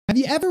Have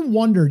you ever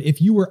wondered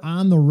if you were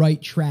on the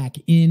right track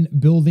in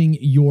building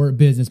your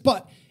business,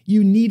 but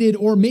you needed,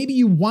 or maybe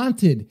you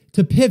wanted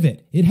to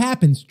pivot? It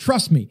happens.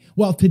 Trust me.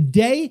 Well,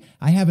 today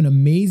I have an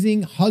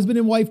amazing husband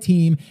and wife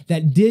team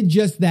that did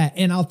just that.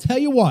 And I'll tell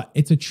you what,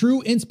 it's a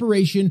true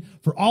inspiration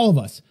for all of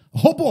us.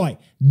 Oh boy,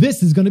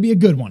 this is going to be a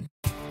good one.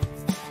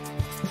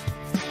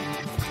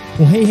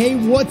 Well, hey,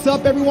 what's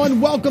up,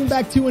 everyone? Welcome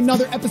back to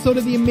another episode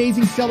of the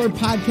Amazing Seller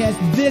Podcast.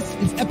 This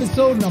is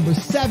episode number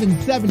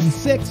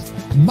 776.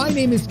 My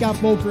name is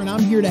Scott Boker, and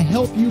I'm here to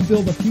help you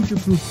build a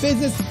future-proof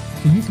business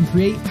so you can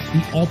create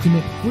the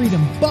ultimate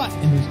freedom. But,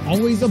 and there's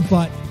always a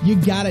but, you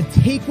got to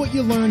take what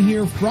you learn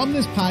here from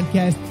this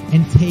podcast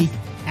and take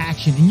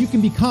action, and you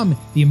can become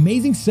the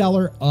amazing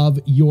seller of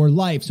your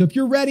life. So if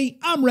you're ready,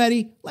 I'm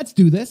ready. Let's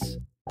do this.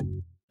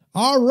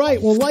 All right.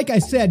 Well, like I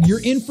said,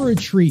 you're in for a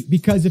treat,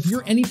 because if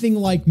you're anything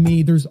like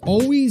me, there's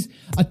always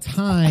a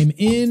time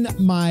in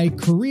my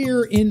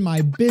career, in my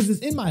business,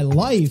 in my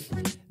life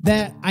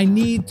that I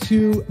need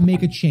to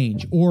make a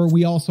change, or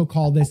we also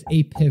call this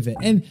a pivot.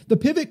 And the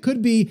pivot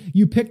could be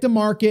you picked a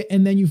market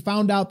and then you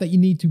found out that you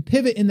need to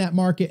pivot in that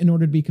market in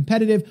order to be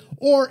competitive.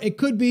 Or it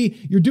could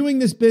be you're doing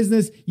this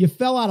business, you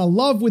fell out of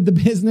love with the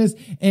business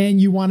and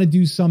you want to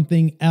do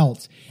something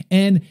else.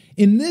 And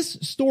in this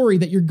story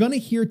that you're going to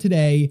hear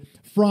today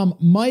from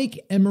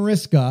Mike and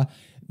Mariska,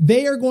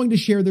 they are going to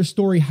share their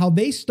story, how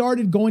they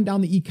started going down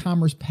the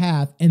e-commerce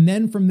path, and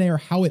then from there,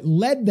 how it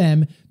led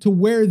them to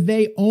where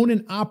they own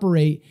and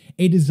operate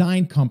a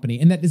design company.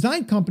 And that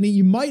design company,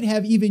 you might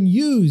have even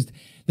used.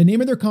 The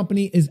name of their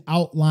company is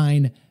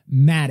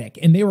Outline-Matic.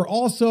 And they were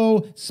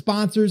also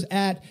sponsors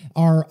at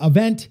our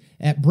event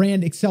at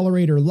Brand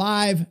Accelerator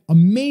Live.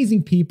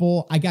 Amazing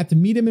people. I got to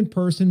meet them in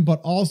person,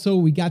 but also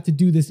we got to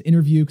do this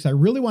interview because I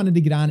really wanted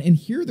to get on and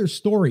hear their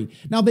story.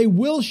 Now, they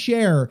will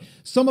share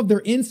some of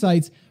their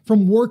insights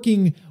from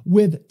working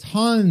with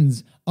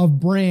tons of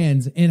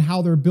brands and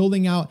how they're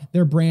building out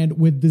their brand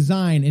with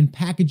design and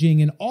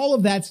packaging and all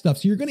of that stuff.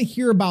 So you're going to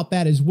hear about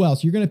that as well.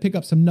 So you're going to pick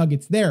up some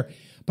nuggets there.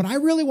 But I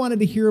really wanted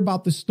to hear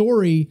about the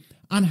story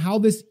on how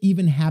this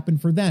even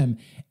happened for them.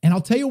 And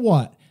I'll tell you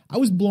what, I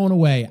was blown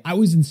away. I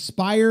was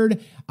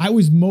inspired. I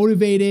was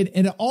motivated.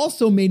 And it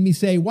also made me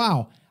say,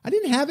 wow, I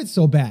didn't have it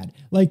so bad.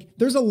 Like,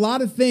 there's a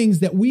lot of things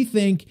that we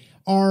think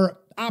are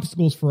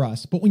obstacles for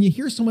us. But when you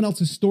hear someone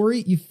else's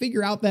story, you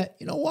figure out that,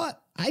 you know what?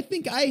 I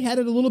think I had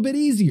it a little bit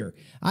easier.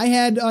 I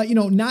had,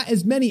 not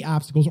as many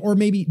obstacles, or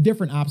maybe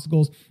different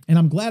obstacles. And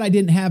I'm glad I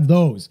didn't have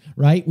those,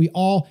 right? We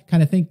all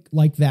kind of think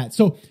like that.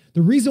 So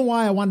the reason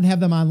why I wanted to have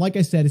them on, like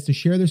I said, is to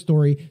share their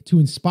story, to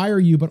inspire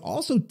you, but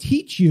also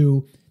teach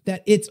you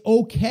that it's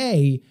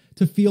okay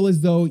to feel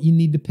as though you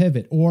need to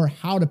pivot or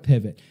how to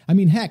pivot. I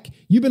mean, heck,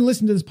 you've been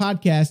listening to this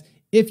podcast.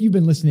 If you've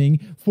been listening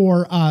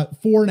for 5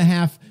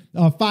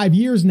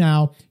 years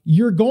now,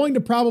 you're going to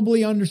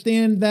probably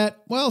understand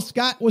that, well,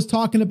 Scott was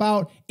talking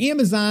about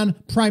Amazon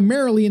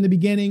primarily in the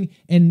beginning,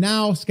 and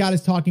now Scott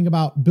is talking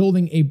about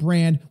building a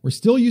brand. We're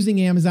still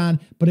using Amazon,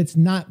 but it's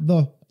not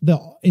the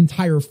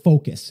entire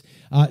focus.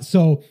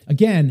 So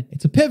again,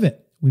 it's a pivot.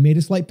 We made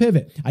a slight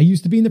pivot. I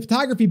used to be in the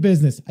photography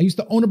business. I used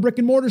to own a brick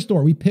and mortar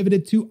store. We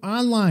pivoted to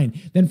online.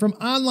 Then from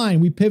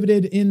online, we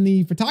pivoted in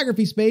the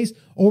photography space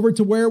over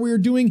to where we were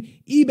doing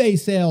eBay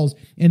sales.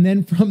 And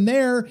then from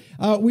there,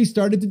 we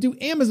started to do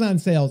Amazon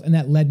sales. And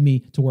that led me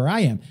to where I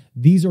am.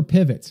 These are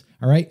pivots.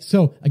 All right.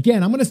 So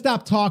again, I'm going to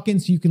stop talking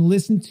so you can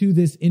listen to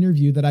this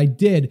interview that I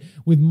did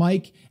with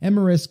Mike and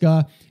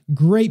Mariska.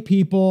 Great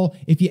people.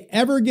 If you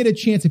ever get a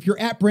chance, if you're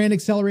at Brand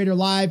Accelerator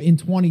Live in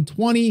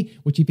 2020,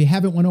 which if you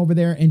haven't went over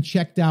there and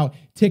checked out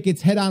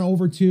tickets, head on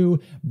over to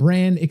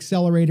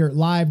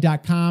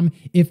brandacceleratorlive.com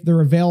if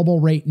they're available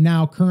right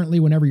now,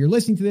 currently, whenever you're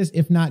listening to this.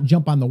 If not,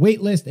 jump on the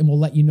wait list and we'll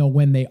let you know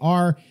when they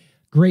are.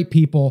 Great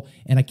people.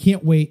 And I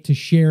can't wait to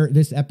share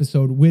this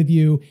episode with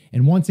you.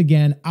 And once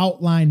again,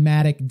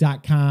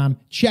 outlinematic.com.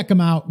 Check them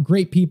out.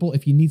 Great people.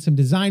 If you need some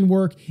design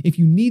work, if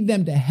you need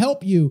them to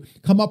help you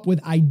come up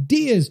with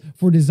ideas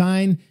for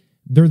design,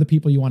 they're the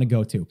people you want to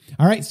go to.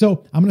 All right.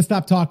 So I'm going to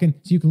stop talking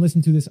so you can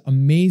listen to this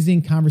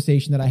amazing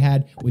conversation that I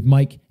had with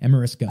Mike and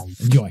Mariska.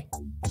 Enjoy.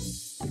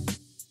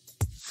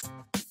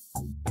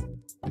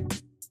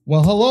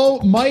 Well,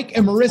 hello, Mike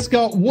and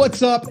Mariska.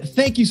 What's up?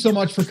 Thank you so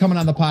much for coming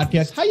on the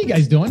podcast. How you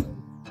guys doing?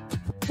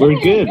 We're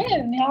good.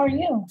 How are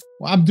you?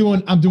 Well, I'm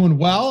doing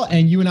well.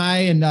 And you and I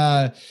and,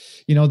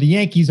 the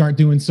Yankees aren't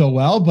doing so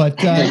well, but,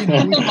 we talked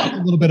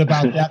a little bit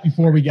about that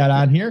before we got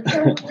on here.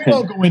 We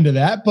won't go into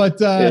that, but,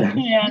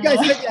 you guys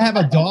said you have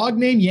a dog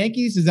named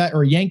Yankees. Is that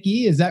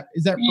Yankee? Is that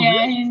for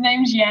real? His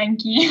name's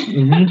Yankee.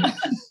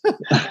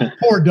 Mm-hmm.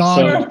 Poor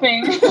dog. Poor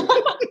thing.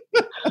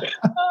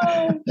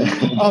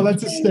 Oh,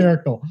 that's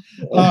hysterical.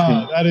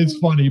 That is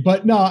funny.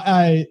 But no,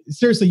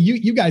 seriously,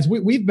 you guys,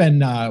 we've been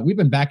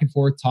back and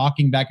forth,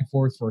 talking back and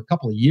forth for a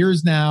couple of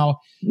years now.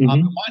 I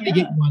wanted to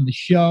get you on the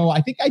show.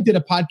 I think I did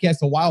a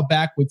podcast a while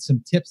back with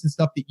some tips and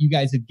stuff that you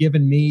guys have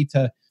given me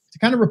to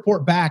kind of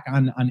report back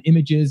on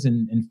images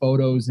and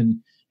photos and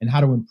and how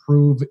to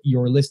improve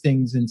your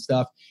listings and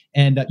stuff.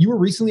 And you were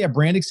recently at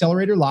Brand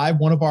Accelerator Live,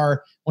 one of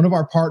our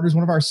partners,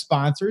 one of our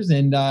sponsors,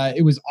 and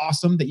it was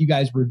awesome that you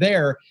guys were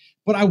there.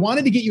 But I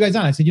wanted to get you guys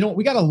on. I said,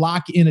 we got to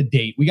lock in a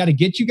date. We got to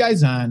get you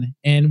guys on,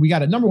 and we got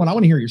to, number one, I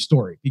want to hear your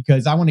story,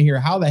 because I want to hear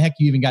how the heck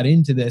you even got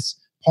into this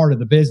part of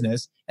the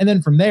business. And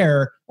then from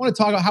there, I want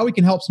to talk about how we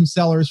can help some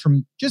sellers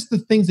from just the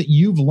things that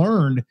you've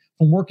learned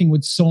from working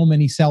with so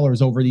many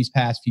sellers over these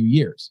past few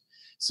years.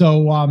 So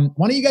why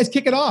don't you guys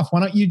kick it off? Why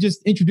don't you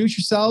just introduce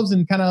yourselves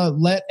and kind of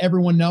let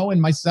everyone know,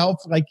 and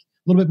myself, like, a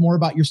little bit more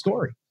about your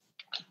story?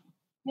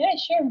 Yeah,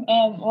 sure.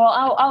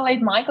 Well, I'll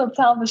let Michael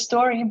tell the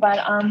story, but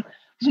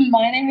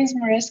my name is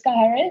Mariska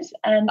Harris,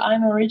 and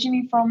I'm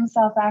originally from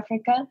South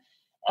Africa.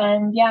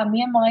 And yeah,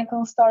 me and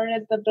Michael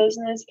started the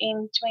business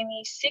in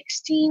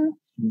 2016.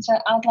 So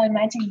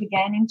Outline-Matic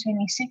began in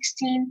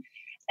 2016.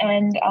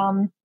 And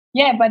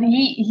but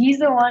he's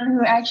the one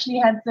who actually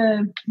had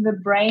the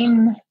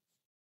brainstorm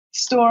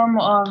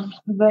of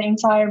the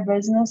entire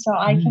business. So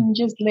I can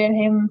just let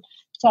him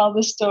tell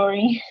the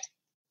story.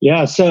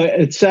 Yeah, so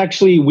it's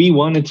actually, we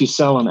wanted to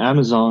sell on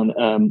Amazon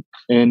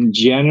in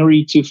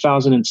January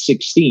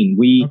 2016.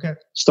 We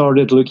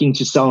started looking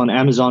to sell on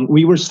Amazon.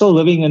 We were still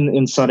living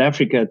in South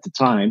Africa at the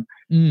time.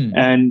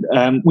 And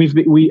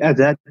we at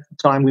that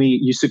time, we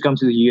used to come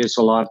to the US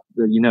a lot,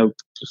 a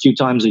few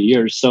times a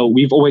year. So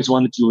we've always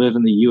wanted to live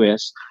in the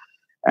US.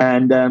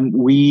 And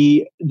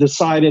we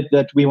decided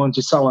that we want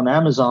to sell on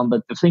Amazon.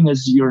 But the thing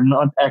is, you're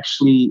not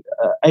actually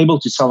able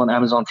to sell on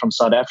Amazon from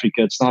South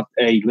Africa. It's not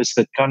a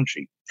listed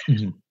country.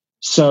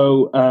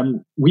 So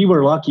we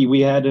were lucky.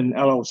 We had an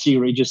LLC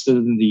registered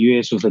in the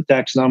US with a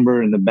tax number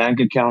and a bank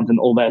account and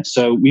all that.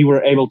 So we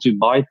were able to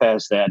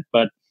bypass that.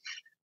 But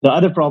the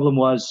other problem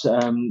was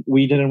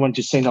we didn't want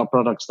to send our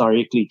products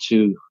directly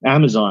to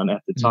Amazon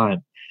at the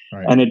time.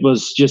 Right. And it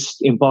was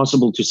just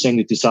impossible to send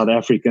it to South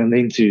Africa and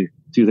then to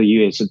the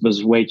US. It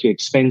was way too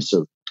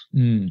expensive.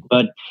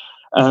 But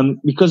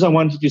because I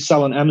wanted to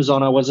sell on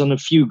Amazon, I was on a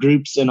few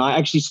groups, and I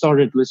actually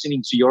started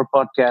listening to your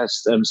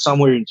podcast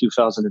somewhere in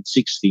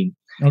 2016.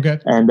 Okay.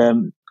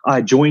 And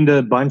I joined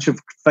a bunch of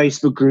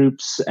Facebook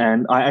groups,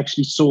 and I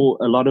actually saw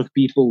a lot of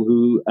people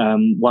who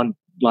want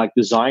like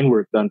design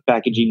work done,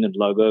 packaging and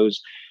logos,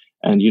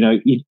 and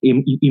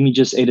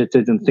images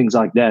edited and things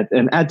like that.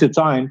 And at the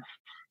time,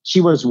 she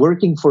was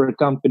working for a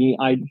company,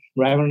 I'd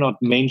rather not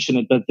mention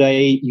it, but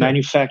they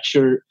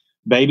manufacture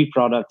baby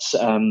products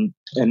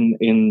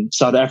in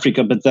South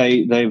Africa, but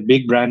they're a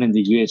big brand in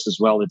the US as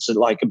well. It's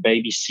like a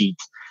baby seat.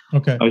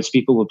 Okay. Most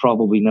people will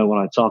probably know what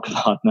I talk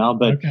about now,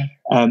 but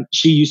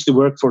she used to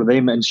work for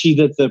them, and she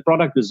did the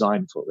product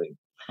design for them.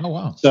 Oh,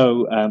 wow.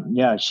 So,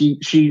 she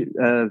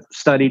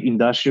studied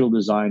industrial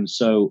design.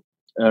 So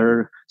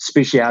her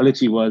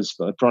speciality was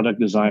product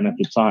design at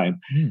the time,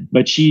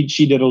 but she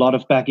did a lot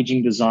of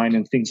packaging design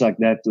and things like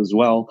that as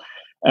well.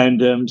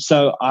 And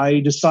so I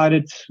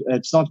decided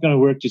it's not going to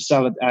work to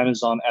sell at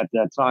Amazon at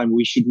that time.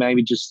 We should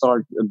maybe just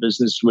start a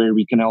business where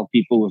we can help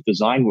people with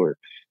design work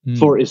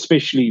for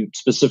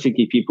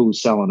specifically people who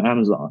sell on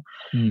Amazon.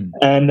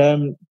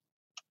 And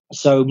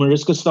so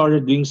Mariska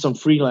started doing some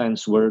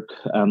freelance work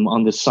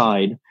on the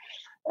side.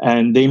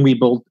 And then we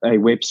built a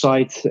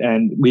website,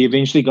 and we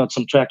eventually got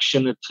some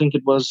traction. I think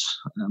it was,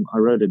 I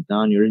wrote it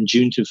down here, in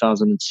June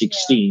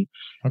 2016,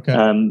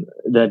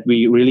 that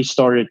we really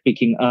started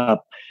picking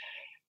up.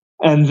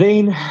 And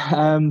then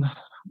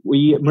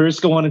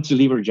Mariska wanted to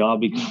leave her job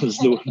because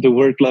the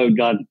workload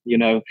got,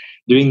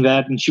 doing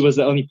that. And she was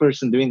the only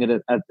person doing it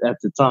at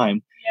the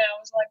time. Yeah, I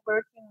was like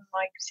working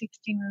like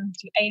 16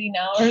 to 18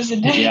 hours a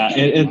day. Yeah,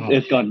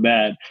 it got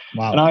bad.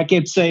 Wow. And I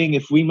kept saying,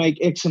 if we make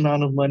X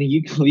amount of money,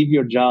 you can leave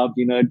your job.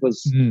 It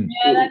was...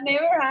 Yeah, that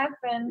never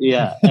happened.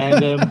 Yeah.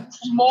 And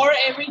more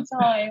every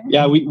time.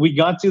 Yeah, we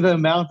got to the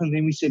amount, and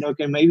then we said,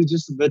 okay, maybe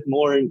just a bit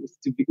more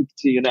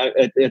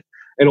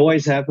it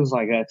always happens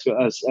like that to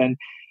us. And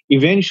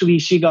eventually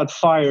she got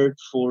fired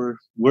for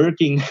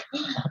working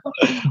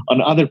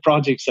on other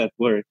projects at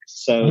work.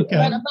 So,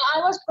 but I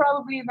was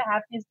probably the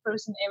happiest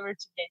person ever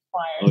to get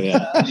fired. Oh,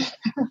 yeah.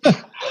 So.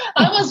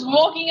 I was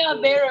walking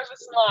out there with a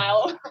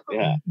smile.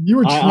 Yeah. You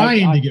were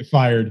trying to get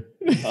fired.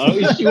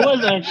 Oh, she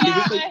was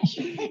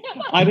actually.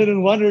 I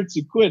didn't want her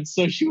to quit.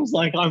 So she was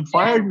like, I'm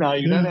fired now.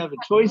 You don't have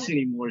a choice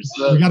anymore.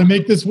 So we got to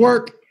make this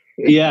work.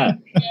 Yeah.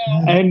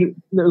 And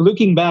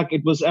looking back,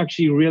 it was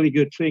actually a really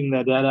good thing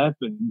that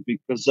happened,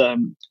 because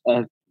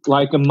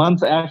like a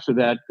month after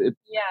that,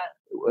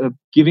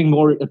 giving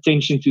more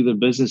attention to the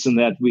business, and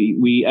that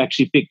we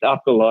actually picked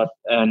up a lot.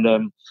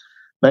 And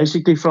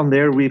basically from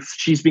there,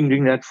 she's been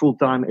doing that full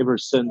time ever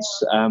since.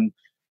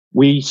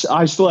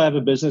 I still have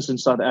a business in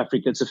South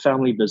Africa. It's a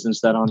family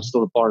business that I'm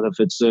still a part of.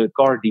 It's a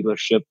car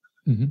dealership.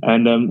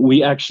 And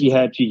we actually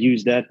had to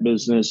use that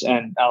business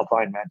and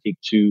Outline-Matic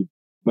to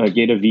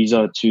get a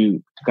visa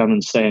to come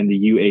and stay in the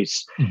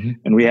US.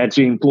 And we had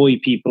to employ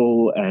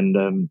people,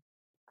 and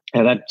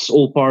that's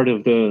all part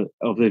of the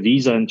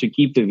visa, and to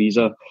keep the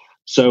visa.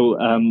 So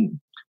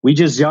we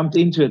just jumped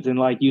into it, and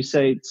like you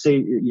say,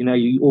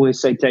 you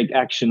always say take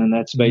action, and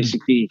that's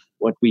basically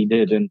what we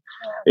did, and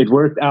it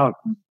worked out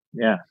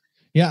Yeah.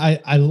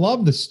 I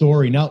love the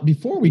story. Now,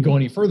 before we go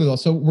any further though,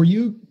 so were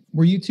you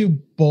two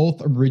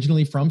both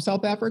originally from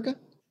South Africa?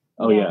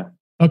 Oh yeah.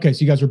 Okay.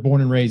 So you guys were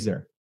born and raised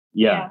there.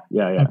 Yeah.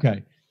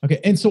 Okay.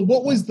 And so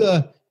what was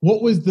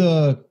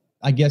the,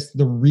 I guess,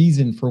 the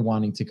reason for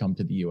wanting to come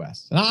to the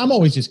US? And I'm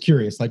always just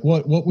curious, like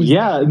what was,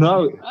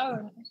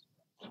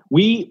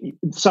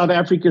 South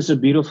Africa is a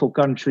beautiful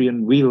country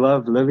and we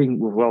love living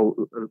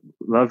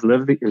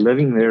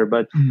there.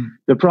 But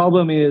the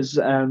problem is,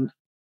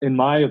 in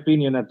my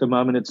opinion, at the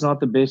moment, it's not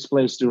the best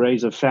place to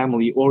raise a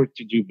family or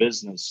to do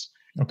business.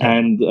 Okay.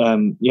 And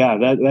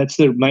that's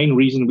the main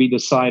reason we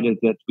decided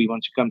that we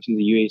want to come to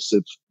the US.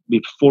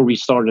 Before we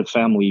start a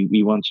family,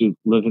 we want to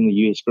live in the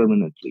US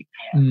permanently.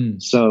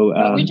 So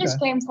we just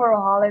came for a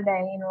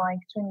holiday in like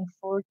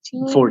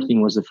 2014.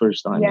 14 was the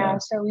first time. Yeah,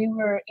 so we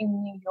were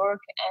in New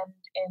York and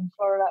in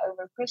Florida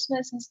over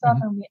Christmas and stuff,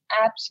 and we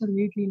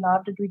absolutely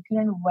loved it. We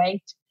couldn't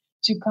wait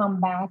to come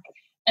back.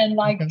 And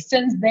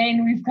since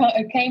then, we've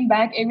came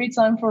back every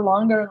time for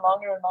longer and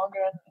longer and longer,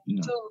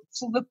 and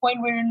to the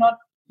point where you're not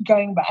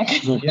going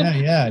back.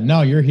 Yeah.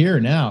 No, you're here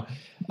now.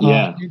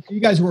 Yeah. You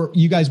guys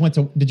went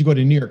to, did you go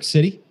to New York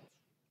City?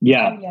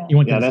 Yeah. You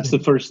went that's the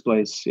first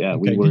place. Yeah.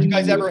 Okay. Did you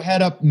guys ever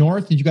head up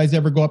north? Did you guys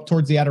ever go up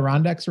towards the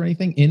Adirondacks or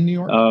anything in New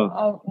York?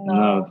 Oh,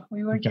 no.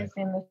 We were just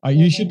in the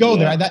you should go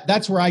there.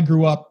 That's where I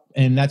grew up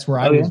and that's where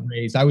I was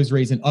raised. I was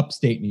raised in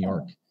upstate New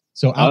York.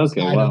 So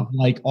outside of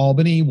like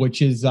Albany,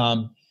 which is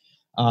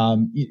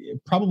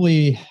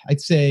probably,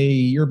 I'd say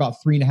you're about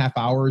 3.5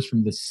 hours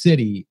from the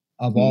city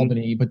of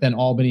Albany, but then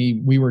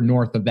Albany, we were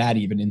north of that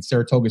even in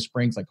Saratoga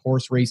Springs, like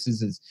horse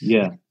races is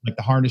like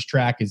the harness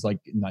track is like,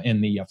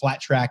 and the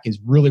flat track is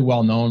really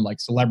well known. Like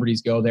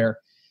celebrities go there.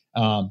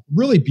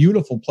 Really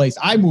beautiful place.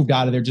 I moved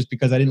out of there just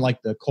because I didn't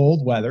like the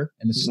cold weather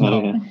and the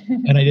snow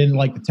and I didn't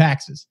like the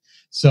taxes.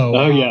 So,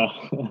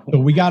 so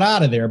we got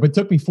out of there, but it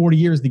took me 40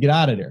 years to get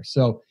out of there.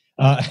 So,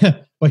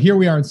 but here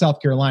we are in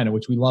South Carolina,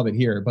 which we love it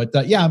here. But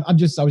I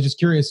was just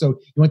curious. So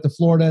you went to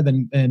Florida,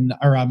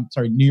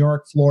 New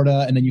York,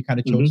 Florida, and then you kind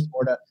of chose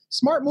Florida.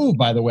 Smart move,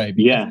 by the way.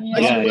 Yeah,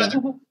 much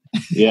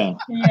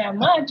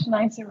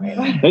nicer.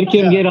 It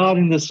can get hot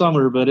in the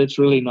summer, but it's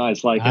really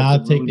nice. Like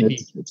I'll take the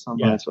heat. It's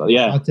nice.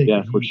 I'll take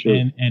for sure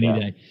any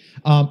day.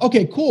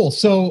 Okay, cool.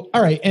 So,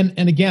 all right, and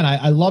again,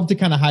 I love to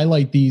kind of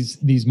highlight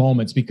these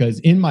moments because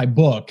in my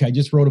book, I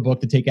just wrote a book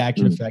to take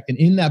action effect, and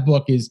in that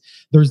book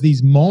there's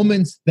these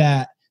moments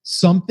that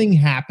something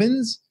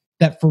happens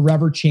that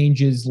forever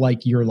changes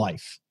like your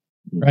life,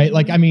 right?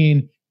 Like, I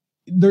mean,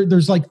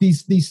 there's like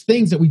these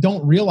things that we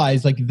don't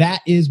realize, like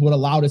that is what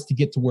allowed us to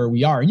get to where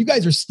we are. And you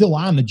guys are still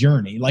on the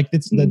journey. Like the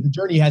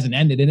journey hasn't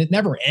ended and it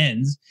never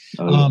ends.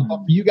 But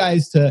for you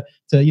guys to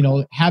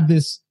have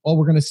this,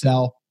 we're going to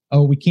sell.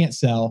 Oh, we can't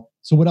sell.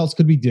 So what else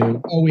could we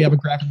do? Oh, we have a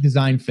graphic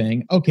design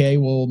thing. Okay,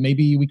 well,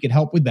 maybe we could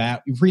help with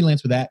that. You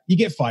freelance with that. You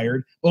get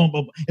fired. Boom,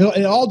 boom.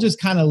 It all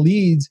just kind of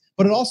leads,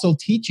 but it also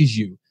teaches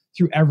you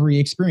through every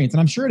experience.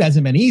 And I'm sure it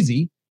hasn't been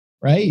easy,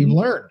 right? You've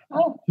learned.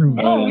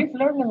 We've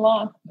learned a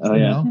lot.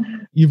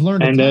 You've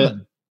learned a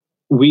ton.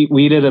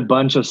 We did a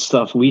bunch of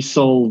stuff. We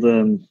sold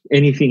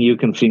anything you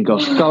can think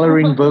of.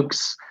 Coloring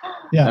books,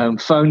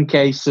 phone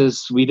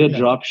cases. We did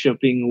drop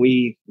shipping.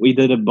 We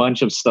did a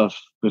bunch of stuff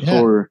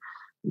before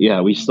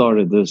we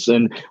started this.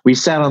 And we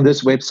sat on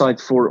this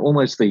website for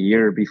almost a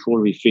year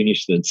before we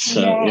finished it.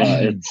 So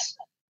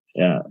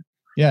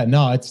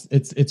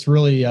it's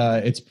really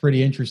it's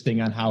pretty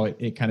interesting on how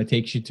it kind of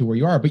takes you to where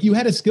you are. But you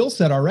had a skill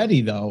set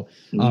already though,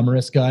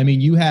 Mariska. I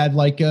mean, you had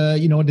like a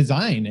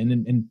design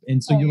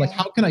and so you're like,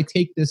 how can I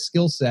take this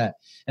skill set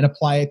and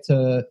apply it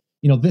to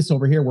this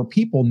over here where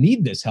people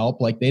need this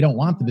help? Like they don't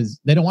want to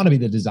be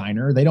the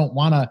designer, they don't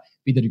want to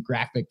be the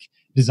graphic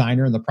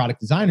designer and the product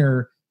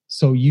designer.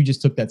 So you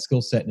just took that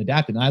skill set and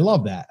adapted. And I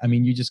love that. I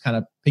mean, you just kind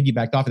of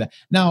piggybacked off of that.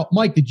 Now,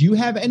 Mike, did you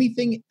have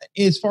anything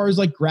as far as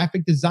like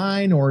graphic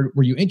design, or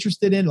were you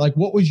interested in, like,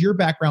 what was your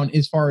background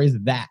as far as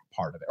that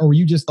part of it? Or were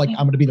you just like,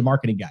 I'm going to be the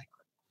marketing guy?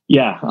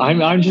 Yeah,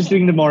 I'm just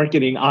doing the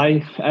marketing.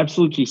 I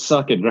absolutely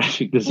suck at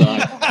graphic design.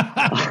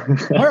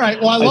 All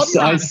right. Well, I love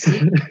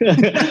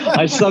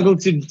I struggle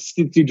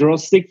to draw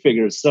stick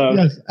figures.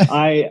 So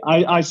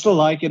I still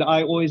like it.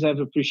 I always have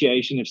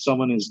appreciation if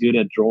someone is good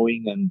at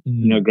drawing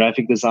and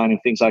graphic design and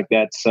things like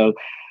that. So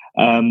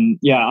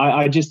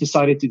I just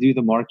decided to do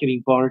the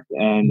marketing part,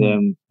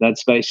 and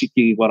that's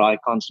basically what I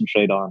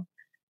concentrate on.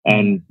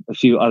 And a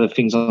few other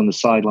things on the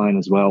sideline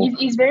as well.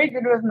 He's very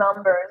good with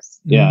numbers.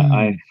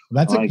 Yeah,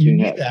 you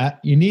need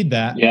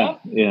that.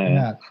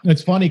 Yeah.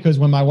 It's funny because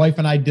when my wife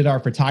and I did our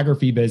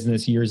photography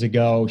business years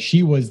ago,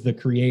 she was the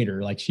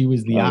creator, like she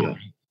was the eye,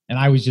 and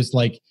I was just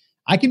like,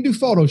 I can do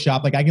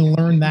Photoshop, like I can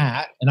learn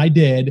that, and I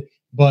did.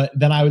 But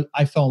then I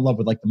fell in love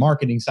with like the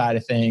marketing side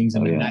of things,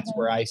 and that's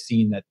where I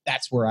seen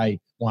that's where I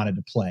wanted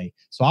to play.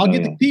 So I'll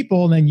get the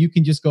people, and then you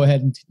can just go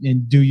ahead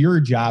and do your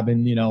job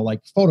and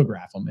like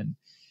photograph them. And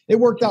it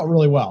worked out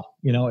really well.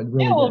 It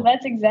really did.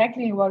 That's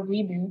exactly what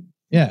we do.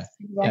 Yeah.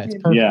 It's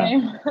perfect.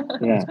 Yeah.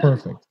 It's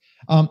perfect.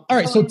 All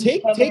right. So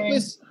take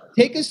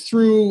take us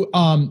through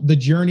the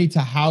journey to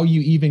how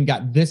you even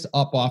got this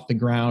up off the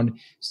ground,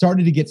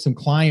 started to get some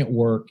client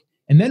work.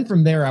 And then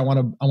from there, I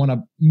want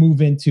to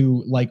move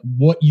into like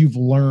what you've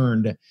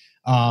learned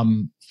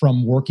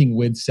from working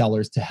with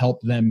sellers to help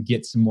them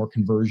get some more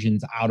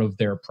conversions out of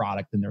their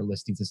product and their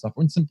listings and stuff,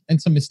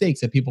 and some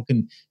mistakes that people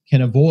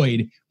can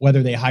avoid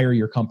whether they hire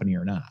your company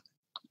or not.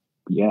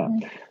 Yeah.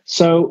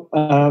 So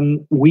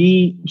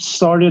we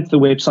started the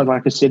website,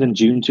 like I said, in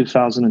June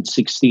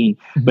 2016,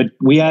 but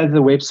we had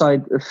the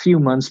website a few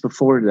months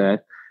before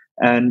that.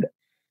 And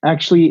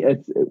actually,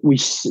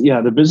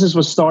 the business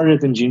was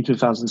started in June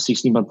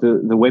 2016, but the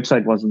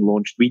website wasn't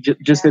launched. We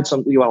just did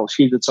some,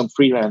 she did some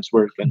freelance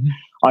work, and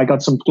I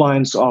got some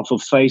clients off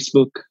of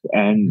Facebook.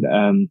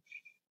 And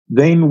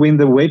then when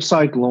the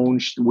website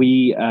launched,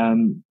 we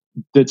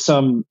did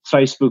some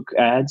Facebook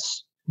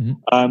ads,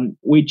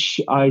 which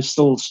I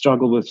still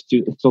struggle with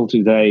till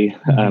today,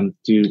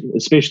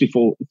 especially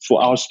for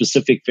our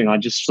specific thing. I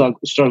just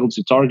struggle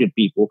to target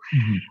people.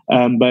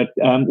 But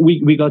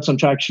we got some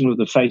traction with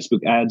the Facebook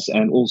ads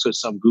and also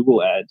some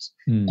Google ads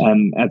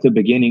at the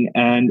beginning.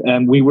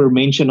 And we were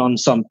mentioned on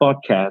some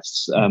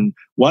podcasts,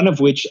 one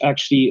of which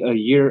actually a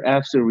year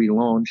after we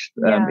launched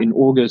in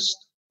August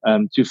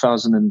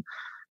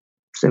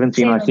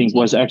 2017, I think,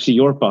 was actually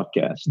your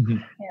podcast.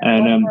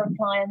 And one of our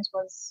clients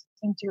was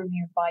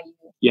interviewed by you,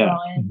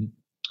 Brian.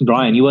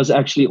 Brian, he was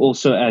actually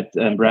also at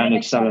Brand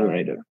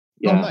Accelerator.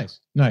 Oh,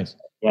 nice.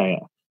 Yeah.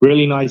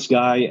 Really nice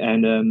guy.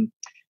 And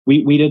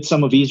we did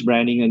some of his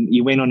branding, and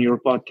he went on your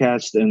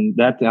podcast, and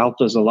that helped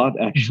us a lot,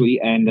 actually.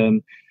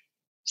 And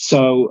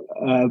so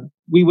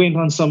we went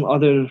on some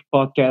other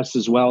podcasts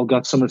as well,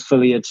 got some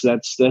affiliates.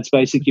 That's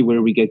basically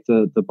where we get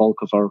the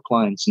bulk of our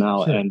clients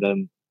now. Sure.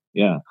 And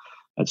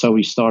that's how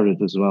we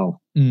started as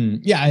well.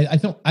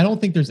 I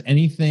don't think there's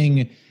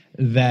anything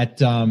that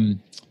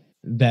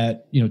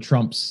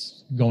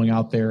trumps going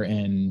out there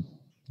and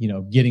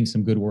getting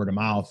some good word of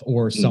mouth,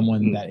 or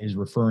someone that is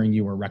referring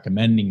you or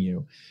recommending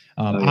you.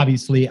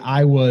 Obviously,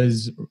 I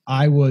was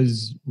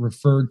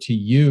referred to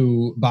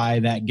you by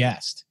that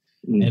guest,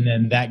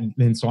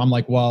 and so I'm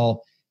like,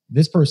 well,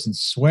 this person's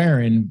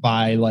swearing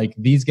by like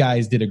these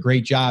guys did a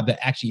great job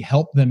that actually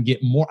helped them get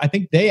more. I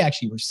think they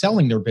actually were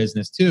selling their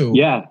business too.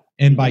 Yeah.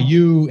 And by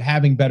you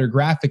having better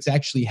graphics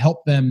actually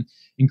helped them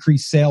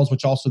increase sales,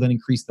 which also then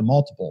increased the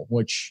multiple,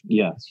 which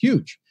is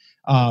huge.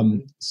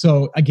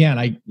 So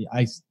again,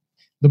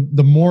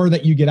 the more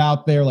that you get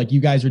out there, like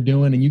you guys are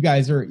doing, and you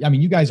guys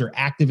are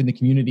active in the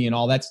community and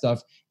all that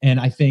stuff. And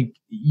I think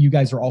you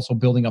guys are also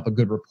building up a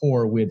good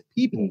rapport with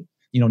people,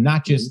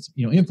 not just,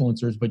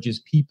 influencers, but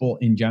just people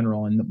in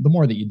general. And the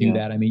more that you do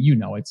that, I mean,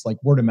 it's like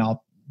word of mouth.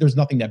 There's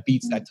nothing that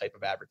beats that type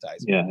of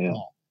advertising.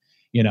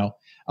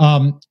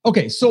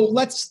 Okay. So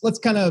let's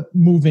kind of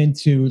move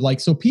into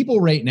so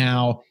people right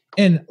now,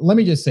 and let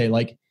me just say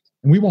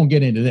and we won't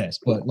get into this,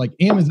 but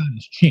Amazon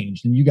has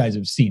changed, and you guys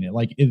have seen it.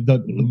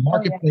 The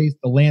marketplace,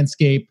 the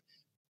landscape,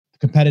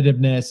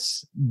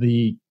 competitiveness,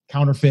 the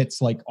counterfeits,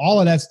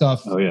 all of that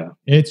stuff. Oh yeah,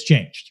 it's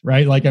changed,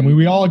 right?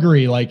 We all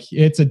agree,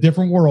 it's a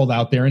different world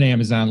out there in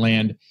Amazon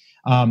land.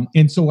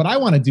 And so what I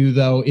want to do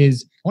though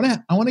is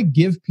I want to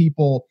give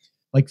people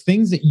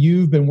things that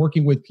you've been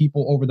working with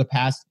people over the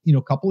past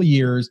couple of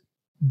years,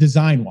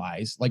 design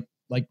wise,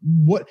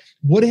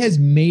 what has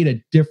made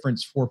a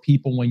difference for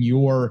people when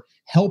you're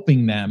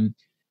helping them,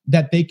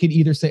 that they could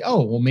either say,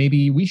 oh, well,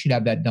 maybe we should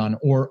have that done,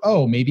 or,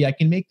 oh, maybe I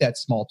can make that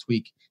small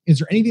tweak. Is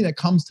there anything that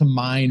comes to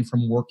mind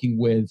from working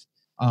with,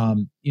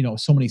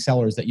 so many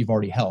sellers that you've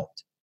already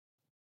helped?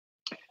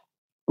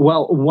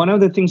 Well, one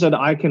of the things that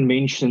I can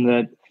mention,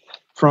 that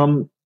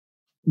from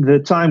the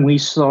time we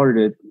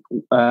started,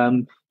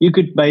 you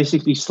could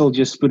basically still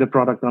just put a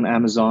product on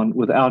Amazon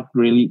without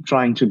really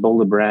trying to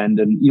build a brand,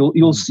 and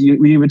you'll see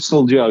you would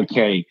still do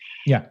okay.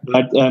 Yeah.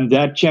 But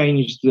that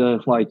changed,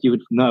 like you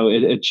would know,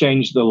 it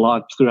changed a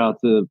lot throughout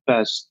the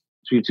past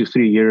 2 to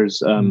 3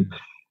 years,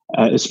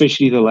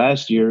 especially the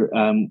last year,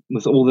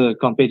 with all the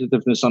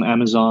competitiveness on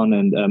Amazon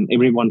and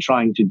everyone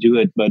trying to do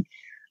it. But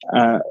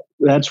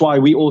that's why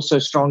we also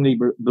strongly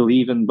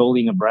believe in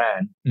building a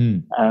brand.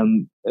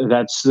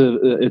 That's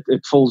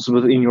it falls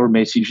within your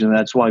message, and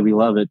that's why we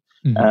love it.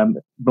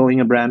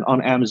 Building a brand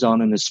on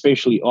Amazon, and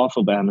especially off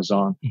of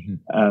Amazon,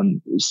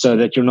 so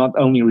that you're not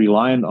only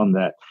reliant on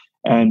that.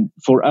 And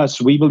for us,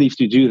 we believe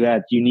to do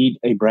that, you need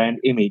a brand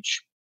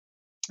image.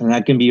 And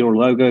that can be your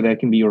logo, that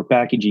can be your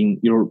packaging.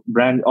 Your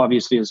brand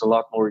obviously is a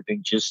lot more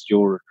than just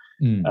your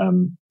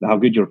how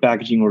good your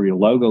packaging or your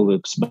logo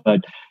looks, but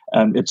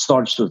it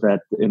starts with that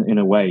in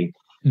a way.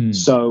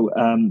 So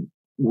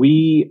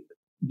we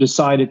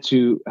decided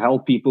to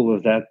help people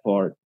with that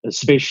part,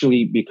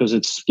 especially because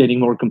it's getting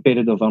more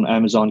competitive on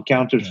Amazon.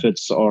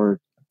 Counterfeits are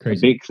a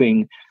big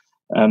thing.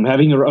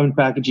 Having your own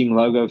packaging,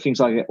 logo, things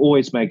like that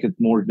always make it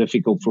more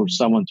difficult for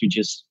someone to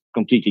just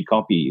completely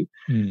copy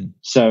you.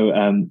 So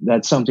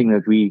that's something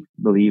that we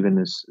believe in,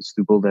 is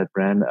to build that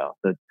brand out.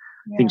 But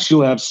I think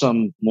she'll have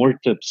some more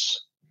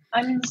tips.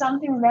 I mean,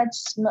 something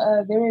that's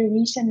very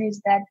recent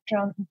is that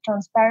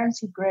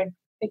transparency grid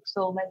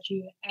pixel that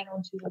you add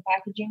onto the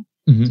packaging.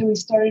 Mm-hmm. So we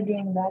started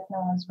doing that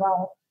now as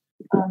well.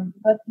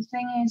 But the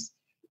thing is,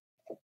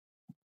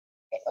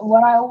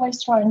 what I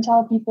always try and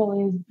tell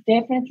people is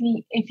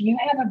definitely if you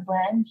have a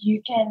brand,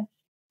 you can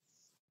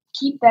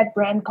keep that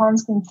brand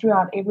constant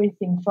throughout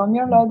everything, from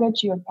your logo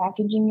to your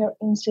packaging, your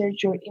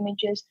inserts, your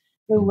images,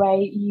 the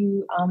way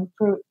you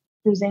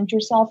present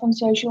yourself on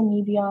social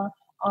media,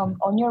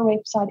 on your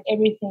website,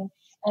 everything.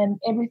 And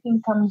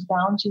everything comes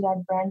down to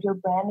that brand. Your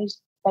brand is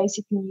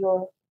basically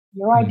your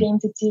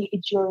identity.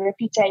 It's your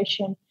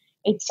reputation.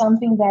 It's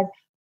something that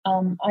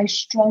I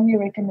strongly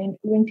recommend.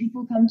 When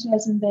people come to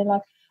us and they're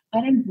like,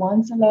 I don't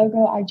want a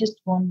logo, I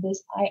just want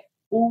this, I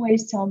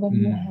always tell them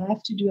you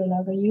have to do a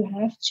logo. You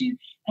have to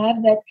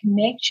have that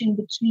connection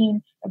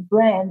between a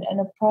brand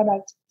and a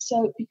product.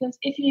 So because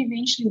if you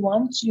eventually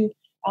want to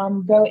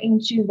go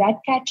into that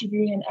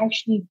category and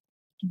actually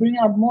bring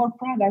out more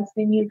products,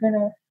 then you're going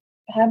to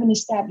have an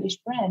established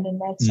brand. And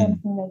that's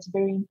something that's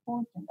very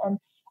important. And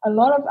a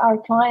lot of our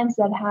clients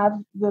that have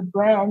the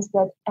brands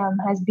that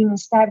has been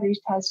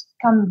established has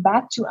come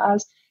back to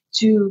us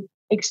to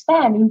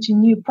expand into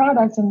new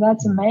products. And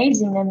that's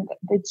amazing. And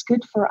it's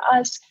good for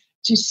us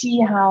to see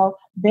how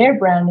their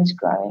brand is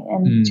growing,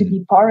 and to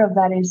be part of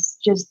that is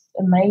just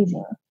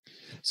amazing.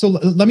 So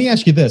let me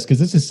ask you this, because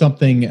this is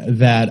something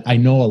that I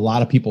know a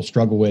lot of people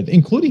struggle with,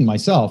 including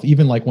myself.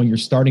 Even like when you're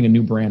starting a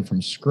new brand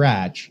from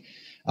scratch,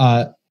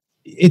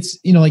 it's,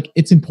 you know, like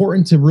it's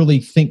important to really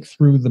think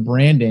through the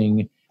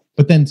branding,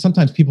 but then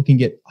sometimes people can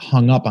get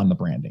hung up on the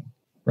branding,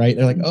 right?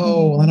 They're like,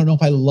 oh, I don't know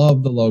if I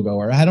love the logo,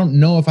 or I don't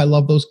know if I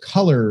love those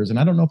colors, and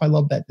I don't know if I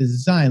love that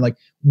design. Like,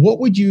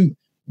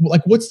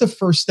 what's the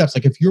first steps?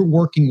 Like if you're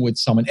working with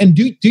someone, and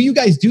do you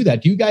guys do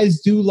that? Do you guys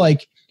do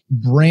like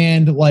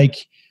brand,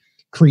 like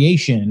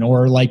creation,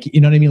 or like, you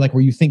know what I mean? Like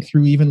where you think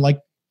through even like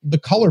the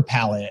color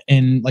palette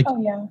and like,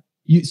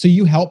 so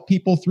you help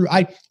people through.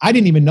 I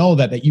didn't even know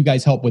that you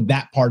guys help with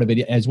that part of it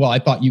as well. I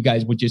thought you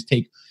guys would just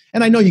take,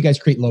 and I know you guys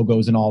create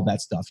logos and all of that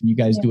stuff, and you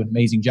guys do an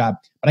amazing job,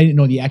 but I didn't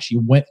know that you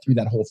actually went through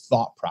that whole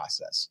thought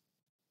process.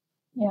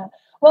 Yeah.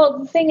 Well,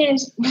 the thing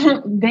is,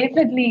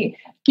 definitely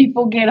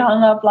people get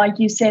hung up, like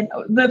you said.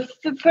 The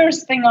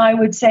first thing I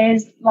would say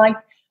is like,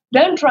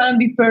 don't try and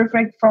be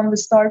perfect from the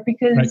start,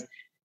 because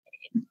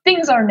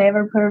things are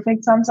never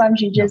perfect.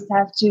 Sometimes you just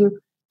have to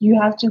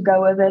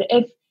go with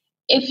it.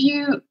 If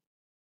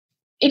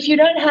you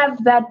don't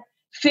have that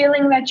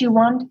feeling that you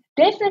want,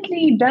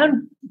 definitely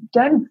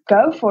don't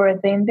go for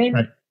it.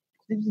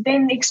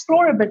 Then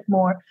explore a bit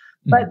more.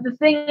 But the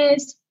thing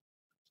is,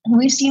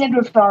 we've seen it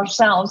with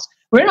ourselves.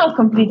 We're not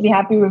completely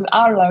happy with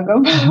our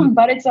logo,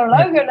 but it's our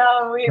logo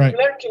now, and we've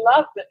learned to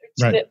love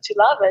it. To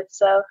love it.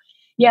 So,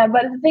 yeah.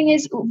 But the thing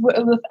is,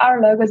 with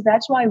our logos,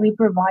 that's why we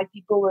provide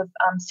people with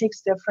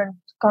 6 different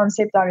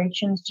concept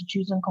directions to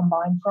choose and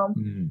combine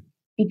from,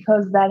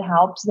 because that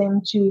helps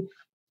them to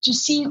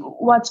see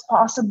what's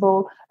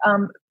possible.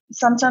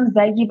 Sometimes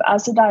they give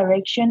us a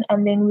direction,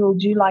 and then we'll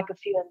do like a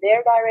few in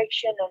their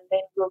direction, and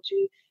then we'll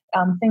do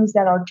things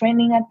that are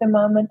trending at the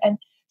moment. And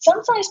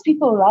sometimes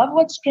people love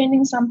what's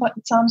trending.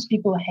 Sometimes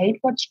people hate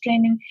what's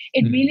trending.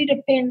 It really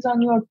depends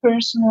on your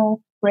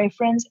personal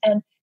preference.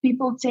 And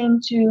people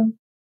tend to,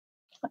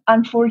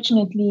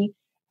 unfortunately,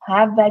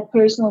 have that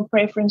personal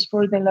preference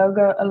for the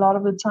logo a lot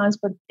of the times,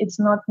 but it's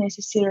not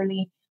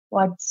necessarily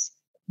what's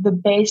the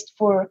best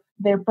for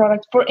their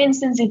product. For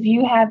instance, if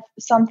you have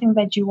something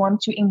that you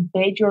want to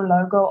embed your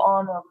logo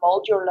on or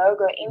mold your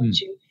logo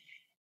into,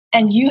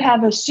 and you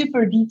have a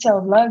super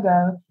detailed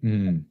logo,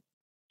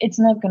 it's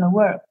not going to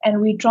work.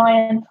 And we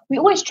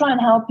always try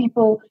and help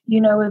people,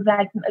 with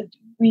that.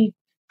 We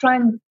try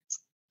and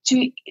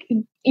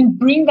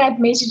bring that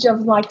message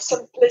of like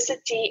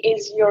simplicity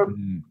is your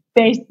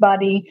best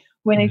buddy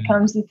when it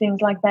comes to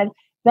things like that.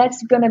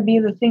 That's going to be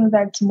the thing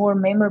that's more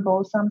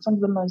memorable.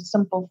 Sometimes the most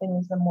simple thing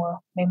is the more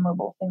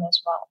memorable thing as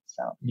well.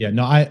 So yeah,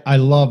 no, I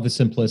love the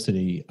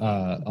simplicity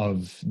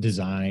of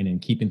design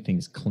and keeping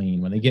things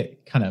clean. When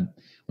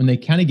they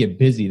kind of get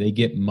busy, they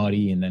get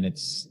muddy, and then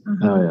it's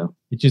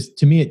it just,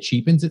 to me, it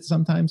cheapens it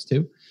sometimes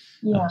too.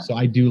 Yeah. So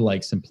I do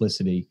like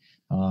simplicity.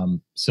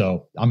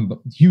 So I'm a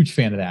huge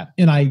fan of that,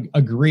 and I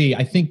agree.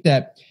 I think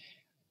that,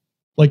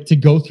 like, to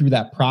go through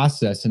that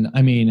process, and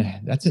I mean,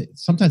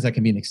 sometimes that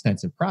can be an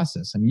extensive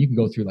process. I mean, you can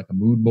go through like a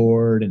mood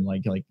board and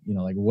like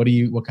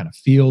what kind of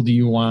feel do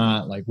you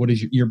want? Like, what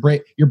is your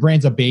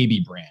brand's a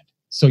baby brand,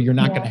 so you're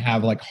not going to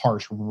have like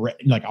harsh red,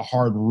 like a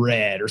hard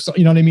red or so,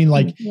 you know what I mean?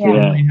 Like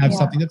you have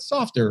something that's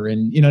softer,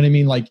 and you know what I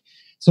mean? Like,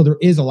 so there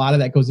is a lot of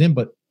that goes in,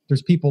 but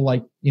there's people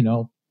like,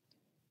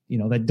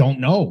 that don't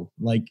know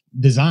like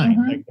design.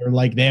 Like they're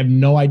like, they have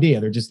no idea.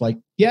 They're just like,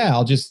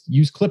 I'll just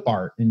use clip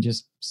art and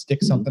just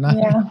stick something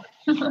on.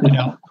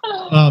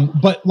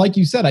 But like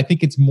you said, I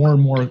think it's more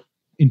and more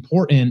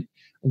important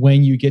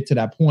when you get to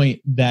that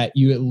point that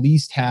you at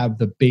least have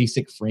the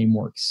basic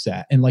framework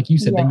set. And like you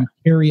said, then you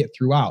carry it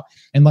throughout.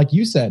 And like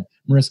you said,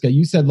 Mariska,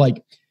 you said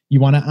like you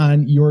want it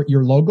on your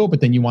logo,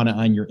 but then you want it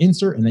on your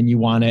insert, and then you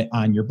want it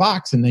on your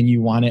box, and then you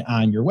want it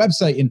on your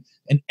website,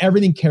 and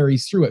everything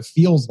carries through. It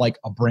feels like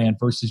a brand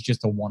versus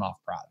just a one-off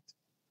product.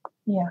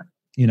 Yeah.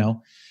 You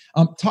know,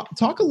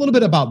 talk a little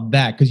bit about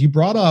that, because you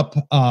brought up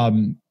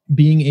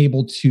being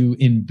able to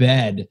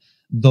embed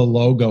the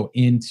logo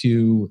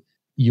into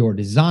your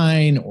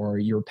design or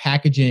your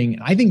packaging.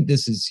 I think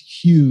this is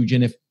huge.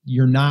 And if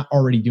you're not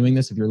already doing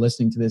this, if you're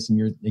listening to this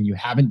and you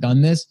haven't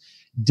done this,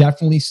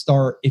 definitely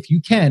start, if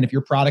you can, if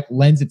your product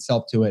lends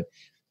itself to it,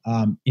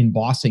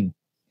 embossing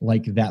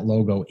like that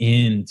logo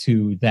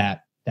into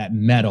that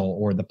metal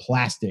or the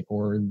plastic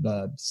or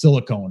the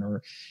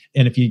silicone,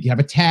 and if you have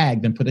a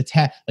tag, then put a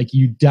tag. Like,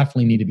 you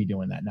definitely need to be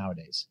doing that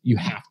nowadays. You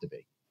have to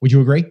be. Would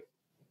you agree?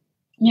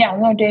 Yeah,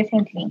 no,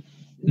 definitely.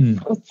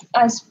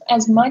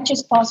 As much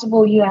as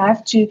possible, you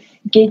have to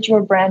get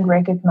your brand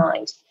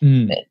recognized.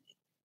 It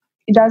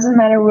doesn't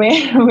matter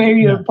where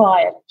you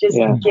apply it. Just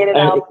get it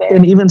out there.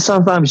 And even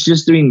sometimes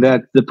just doing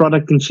that, the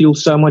product can feel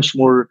so much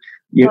more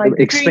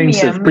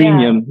expensive,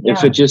 premium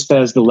if it just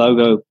has the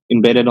logo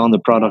embedded on the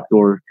product,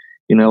 or,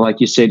 you know, like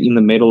you said, in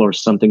the metal or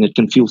something. It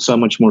can feel so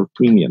much more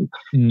premium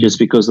just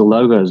because the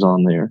logo is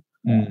on there,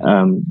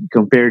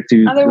 compared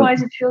to...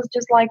 Otherwise, it feels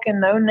just like a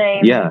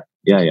no-name.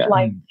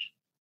 Like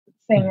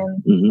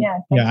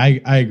thing. And,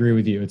 I agree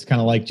with you. It's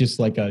kind of like just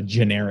like a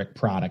generic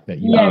product that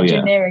you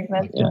generic.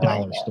 That's like the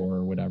dollar store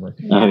or whatever.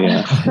 You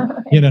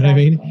know what I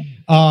mean?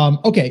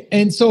 Okay.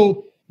 And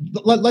so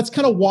let's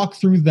kind of walk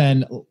through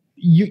then.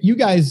 You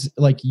guys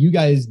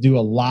do a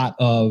lot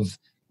of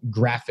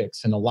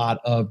graphics and a lot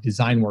of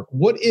design work.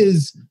 What's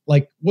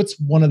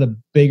one of the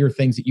bigger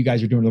things that you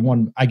guys are doing? The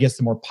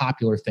more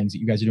popular things that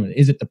you guys are doing.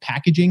 Is it the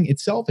packaging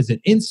itself? Is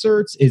it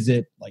inserts? Is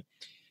it like,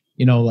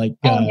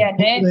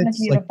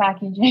 definitely the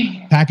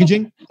packaging.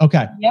 Packaging?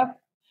 Okay. Yep.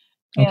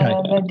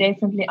 Yeah,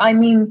 definitely. I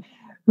mean,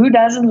 who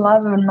doesn't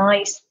love a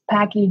nice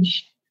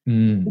package?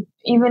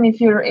 Even if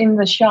you're in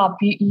the shop,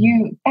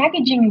 you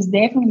packaging is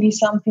definitely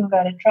something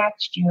that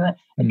attracts you.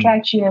 And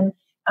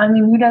I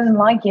mean, who doesn't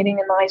like getting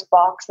a nice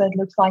box that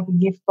looks like a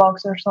gift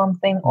box or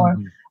something, or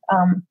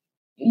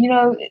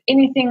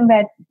anything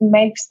that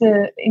makes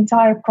the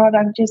entire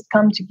product just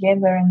come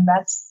together, and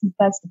that's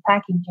the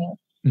packaging.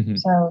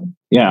 So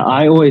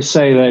I always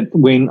say that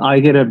when I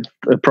get a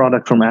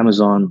product from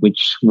Amazon,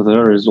 which with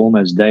her is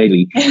almost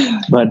daily,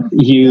 but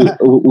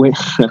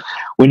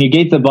when you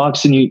get the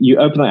box and you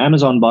open the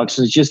Amazon box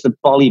and it's just a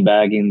poly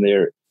bag in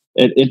there,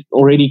 it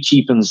already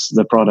cheapens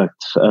the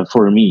product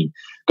for me,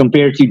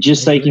 compared to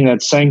just taking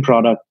that same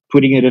product,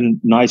 putting it in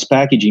nice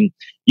packaging.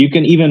 You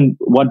can even,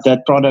 what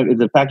that product,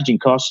 the packaging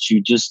costs you,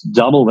 just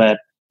double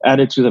that, add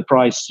it to the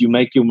price, you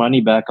make your money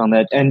back on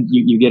that, and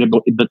you get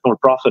a bit more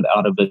profit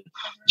out of it,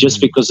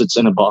 just because it's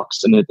in a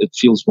box and it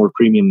feels more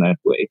premium that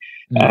way.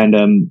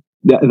 And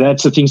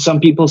that's the thing. Some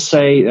people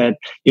say that,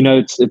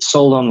 it's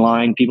sold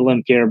online, people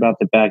don't care about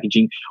the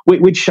packaging,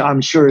 which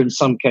I'm sure in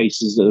some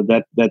cases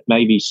that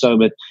may be so,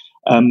 but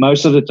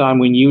most of the time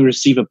when you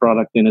receive a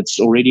product and it's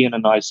already in a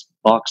nice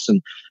box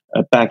and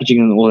packaging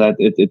and all that,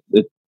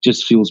 it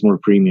just feels more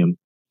premium.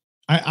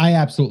 I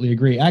absolutely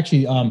agree.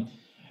 Actually,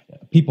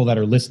 people that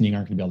are listening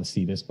aren't going to be able to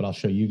see this, but I'll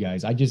show you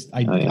guys. I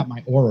got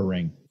my Aura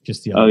ring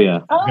just the other day.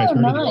 You guys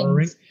heard of the Aura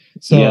ring?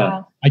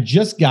 So I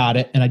just got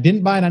it, and I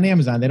didn't buy it on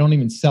Amazon. They don't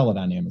even sell it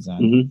on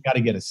Amazon. Got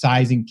to get a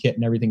sizing kit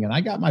and everything. And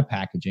I got my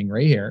packaging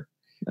right here.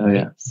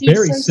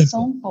 Very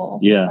simple.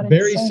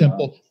 Very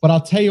simple. Nice. But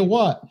I'll tell you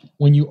what,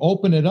 when you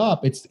open it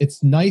up,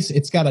 it's nice.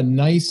 It's got a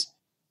nice,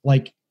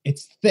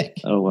 it's thick.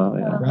 Oh, wow.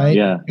 Yeah. Right?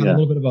 Got a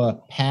little bit of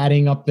a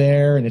padding up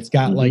there, and it's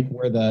got like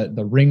where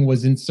the ring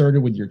was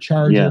inserted with your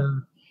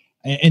charger.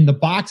 And the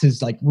box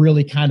is like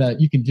really kind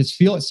of, you can just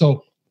feel it.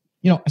 So,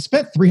 I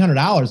spent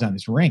 $300 on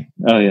this ring.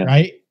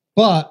 Right.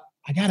 But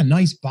I got a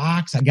nice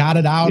box. I got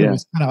it out. I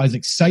was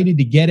excited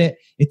to get it.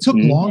 It took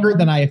longer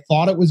than I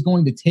thought it was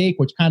going to take,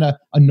 which kind of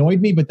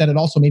annoyed me, but then it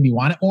also made me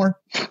want it more.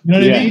 You know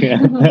what I mean?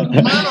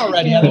 Come on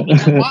already. I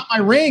want my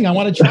ring. I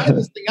want to try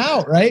this thing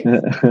out. Right.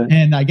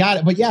 And I got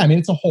it. But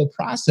it's a whole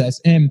process.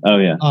 And,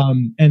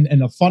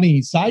 and a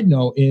funny side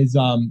note is,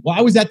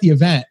 I was at the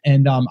event,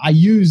 and I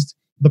used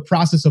the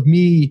process of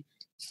me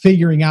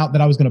figuring out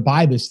that I was going to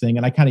buy this thing,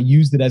 and I kind of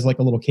used it as like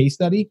a little case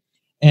study.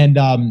 And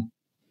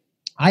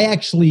I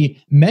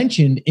actually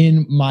mentioned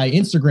in my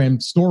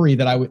Instagram story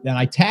that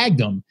I tagged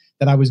them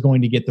that I was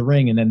going to get the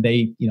ring, and then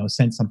they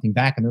sent something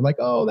back, and they're like,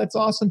 "Oh, that's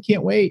awesome,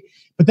 can't wait."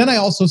 But then I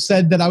also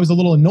said that I was a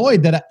little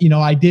annoyed that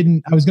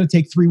I was going to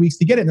take 3 weeks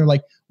to get it, and they're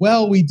like,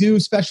 "Well, we do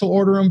special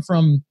order them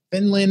from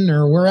Finland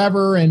or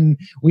wherever, and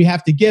we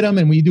have to get them,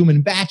 and we do them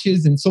in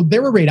batches." And so they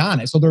were right on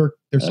it. So their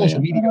social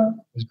media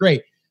was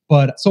great.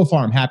 But so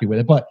far, I'm happy with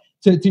it. But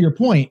to your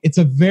point, it's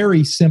a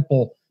very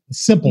simple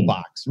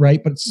box,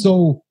 right? But it's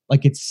so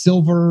it's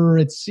silver.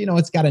 It's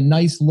it's got a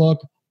nice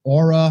look.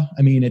 Aura.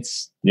 I mean,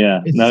 that's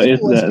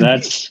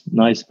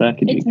nice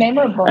packaging. It's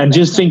memorable. And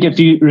just think if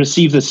you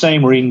receive the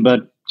same ring,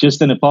 but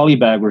just in a poly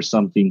bag or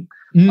something,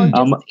 or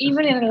just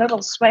even in a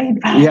little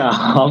suede bag.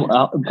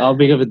 How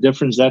big of a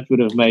difference that would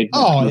have made?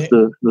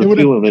 The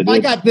feel of it. If I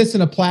got this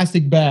in a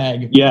plastic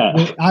bag,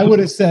 I would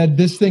have said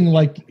this thing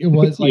it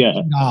was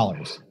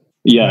 $2.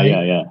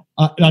 Right?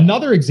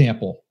 Another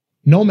example,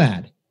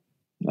 Nomad.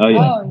 Oh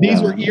yeah.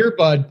 These were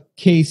earbud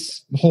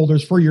case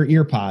holders for your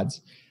ear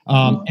pods.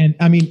 And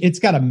I mean, it's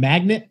got a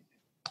magnet.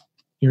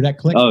 Hear that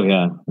click? Oh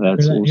yeah,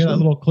 that's awesome. Hear that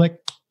little click?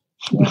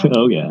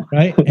 Oh yeah.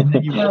 Right, and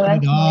then you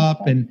open it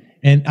up, and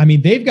I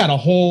mean, they've got a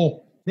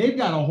whole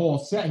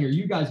set here.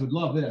 You guys would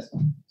love this.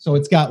 So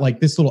it's got like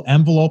this little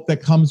envelope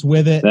that comes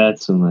with it.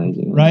 That's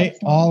amazing. Right,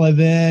 all of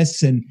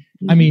this, and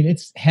I mean,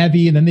 it's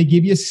heavy, and then they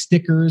give you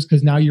stickers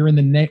because now you're in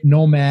the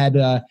nomad,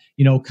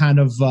 kind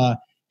of,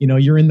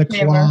 you're in the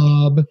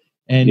club,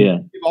 and you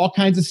have all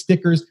kinds of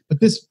stickers. But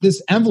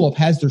this envelope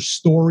has their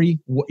story,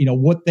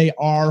 what they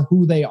are,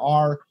 who they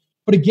are.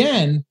 But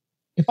again,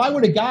 if I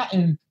would have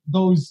gotten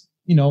those,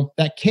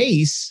 that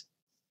case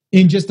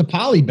in just a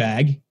poly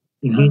bag,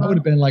 I would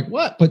have been like,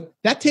 what? But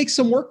that takes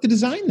some work to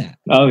design that.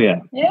 Oh yeah.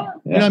 Yeah.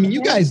 And I mean,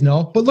 you guys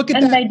know, but look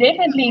at that. And they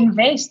definitely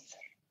invest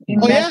in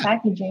that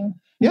packaging.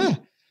 Yeah.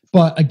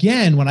 But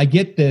again, when I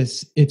get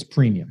this, it's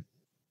premium.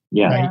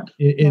 Yeah. Right?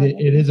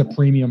 It is a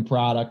premium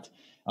product.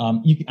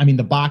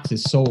 The box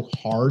is so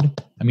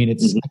hard. I mean,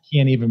 it's I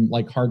can't even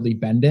hardly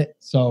bend it.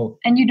 So.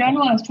 And you don't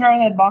want to throw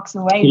that box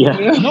away, do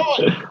you? No,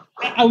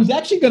 I was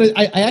actually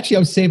I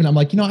was saving. I'm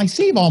like, I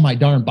save all my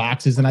darn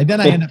boxes, and I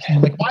end up saying,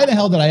 like, why the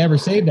hell did I ever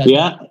save that?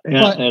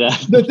 But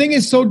the thing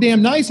is so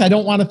damn nice, I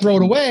don't want to throw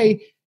it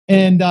away.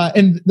 And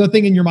the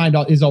thing in your mind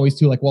is always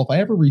too, like, well, if I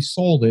ever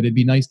resold it, it'd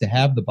be nice to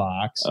have the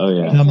box. Oh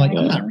yeah. And I'm like,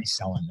 I'm not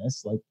reselling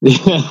this. Like, you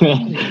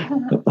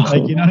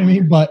know what I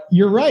mean? But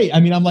you're right. I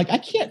mean, I'm like, I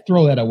can't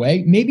throw that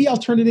away. Maybe I'll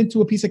turn it into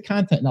a piece of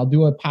content and I'll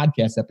do a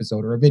podcast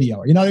episode or a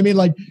video. You know what I mean?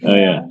 Like,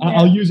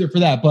 I'll use it for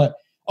that. But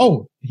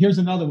here's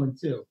another one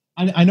too.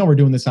 I know we're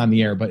doing this on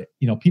the air, but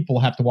people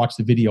have to watch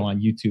the video on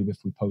YouTube if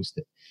we post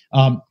it.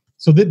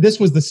 So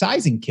this was the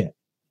sizing kit.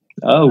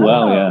 Oh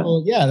wow! Yeah.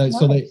 Well, nice.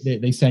 So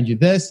they send you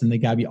this, and they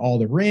got you all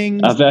the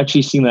rings. I've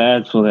actually seen the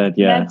ad for that.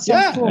 Yeah. That's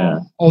so cool. Yeah.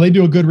 Oh, they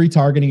do a good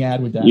retargeting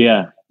ad with that.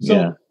 Yeah.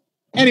 So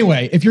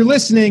anyway, if you're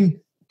listening,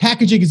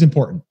 packaging is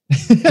important.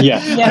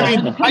 Yeah.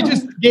 I mean, I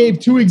just gave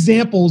 2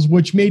 examples,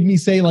 which made me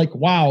say, like,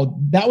 wow,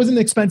 that was an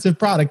expensive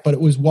product, but it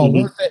was well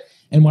worth it.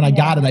 And when I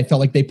got it, I felt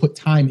like they put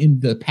time in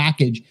the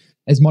package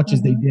as much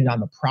as they did on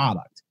the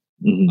product.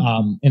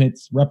 And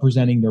it's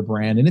representing their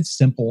brand, and it's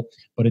simple,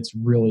 but it's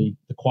really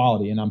the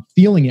quality, and I'm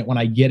feeling it when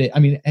I get it. I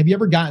mean, have you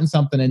ever gotten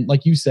something and,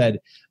 like you said,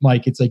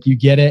 Mike, it's like you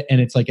get it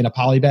and it's like in a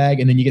poly bag,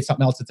 and then you get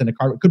something else that's in a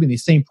card. It could be the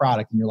same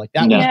product, and you're like,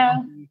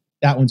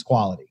 that one's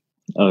quality.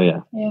 Oh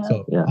yeah.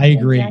 So I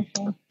agree.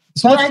 Exactly.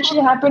 So that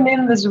actually happened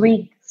in this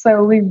week.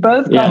 So we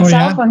both got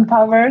cell phone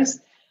covers.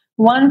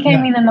 One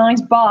came in a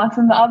nice box,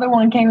 and the other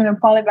one came in a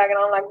poly bag, and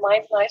I'm like,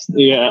 mine's nice.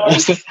 Yeah,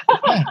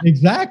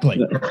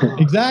 exactly.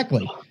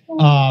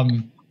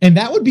 And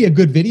that would be a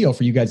good video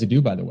for you guys to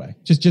do, by the way.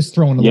 Just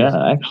throwing a little.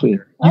 Yeah, actually.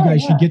 You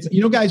guys should get.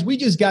 Guys, we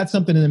just got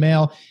something in the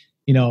mail.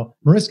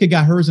 Mariska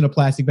got hers in a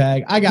plastic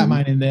bag. I got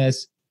mine in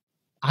this.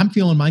 I'm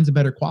feeling mine's a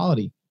better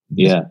quality.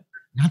 Yeah.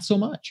 Not so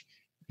much.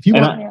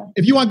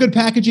 If you want good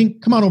packaging,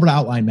 come on over to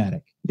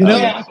Outline-Matic.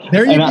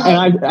 There you go. And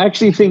I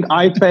actually think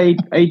I paid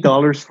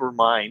 $8 for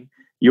mine.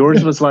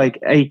 Yours was like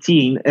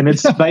 18, and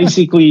it's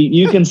basically,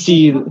 you can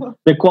see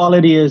the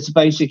quality is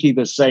basically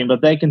the same,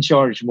 but they can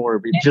charge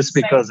more just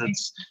because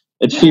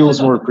it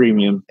feels more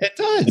premium. It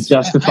does. It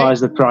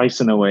justifies the price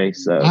in a way.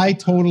 So I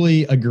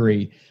totally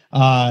agree.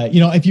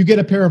 If you get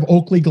a pair of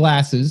Oakley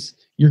glasses,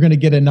 you're going to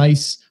get a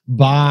nice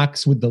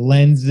box with the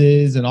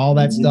lenses and all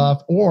that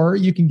stuff, or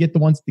you can get the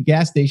ones at the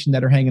gas station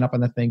that are hanging up on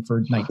the thing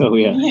for $19. Oh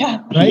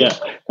yeah. Right? Yeah,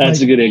 that's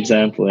a good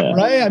example. Yeah.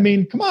 Right? I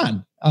mean, come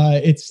on.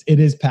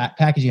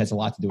 Packaging has a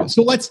lot to do with it.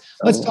 So let's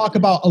talk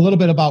about a little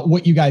bit about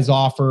what you guys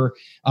offer.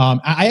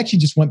 I actually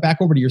just went back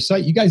over to your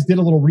site. You guys did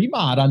a little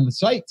remod on the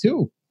site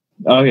too.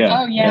 Oh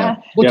yeah.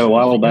 A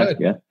while back.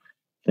 Yeah.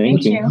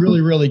 Thank you.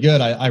 Really, really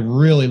good. I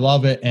really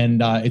love it,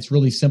 and it's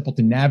really simple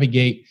to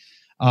navigate.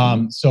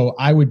 So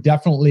I would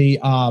definitely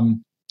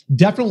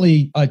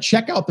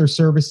check out their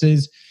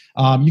services.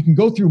 You can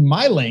go through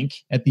my link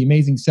at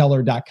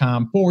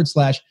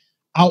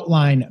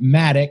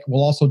theamazingseller.com/Outline-Matic.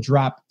 We'll also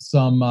drop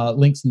some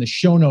links in the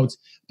show notes.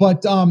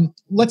 But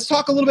let's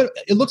talk a little bit.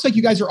 It looks like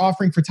you guys are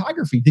offering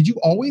photography. Did you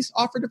always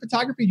offer the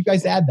photography? Did you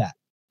guys add that?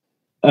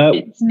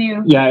 It's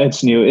new. Yeah,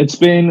 it's new. It's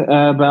been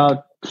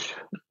about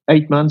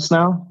 8 months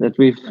now that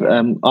we've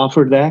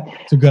offered that.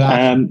 It's a good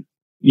option.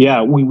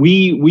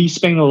 We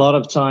spend a lot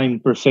of time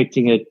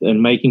perfecting it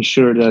and making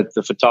sure that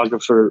the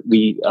photographer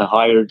we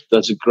hired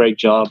does a great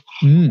job.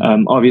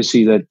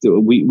 Obviously, that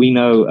we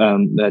know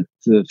that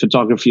the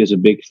photography is a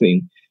big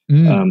thing.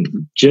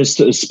 Just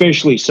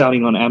especially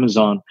selling on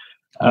Amazon.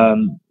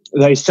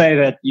 They say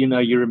that you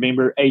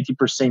remember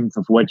 80%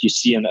 of what you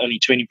see and only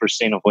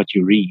 20% of what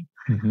you read.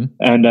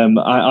 And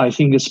I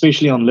think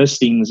especially on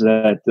listings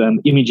that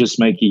images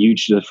make a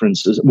huge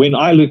difference. When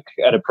I look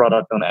at a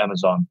product on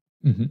Amazon,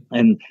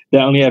 and they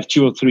only have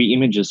 2 or 3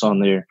 images on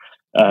there,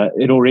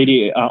 it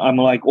already, I'm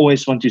like,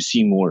 always want to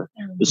see more,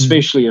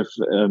 especially if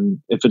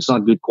it's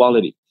not good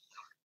quality.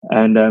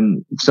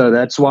 And so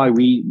that's why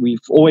we've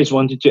always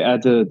wanted to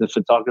add the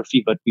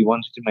photography, but we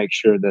wanted to make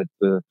sure that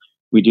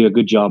we do a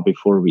good job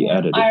before we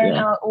added it. Iron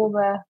out all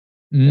the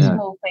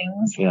small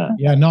things.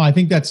 Yeah. No, I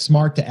think that's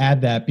smart to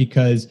add that,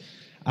 because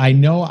I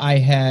know I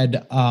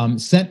had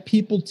sent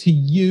people to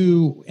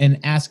you and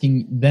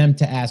asking them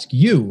to ask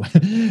you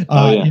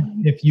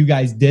if you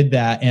guys did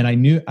that. And I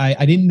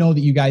didn't know that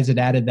you guys had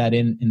added that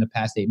in the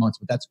past 8 months,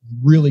 but that's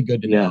really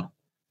good to know.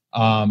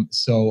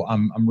 So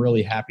I'm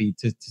really happy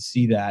to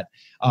see that.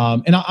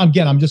 And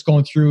I'm just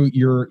going through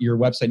your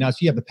website now. So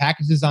you have the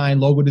package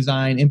design, logo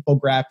design,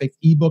 infographics,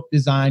 ebook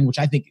design, which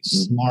I think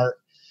is smart.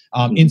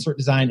 Insert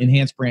design,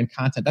 enhanced brand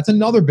content. That's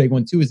another big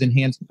one too, is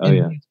enhanced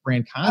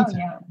brand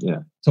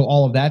content. So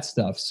all of that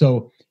stuff.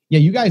 So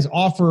you guys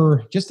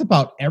offer just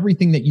about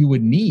everything that you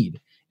would need,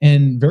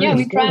 and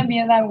we try and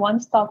be that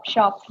one-stop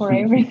shop for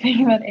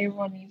everything that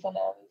everyone needs on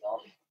Amazon.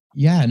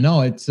 Yeah,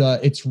 no, it's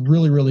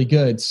really, really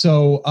good.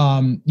 So,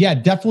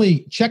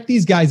 definitely check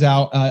these guys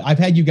out. I've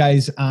had you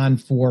guys on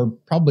for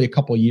probably a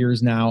couple of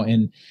years now,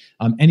 and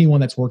anyone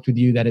that's worked with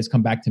you that has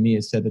come back to me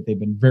has said that they've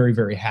been very,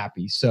 very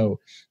happy. So,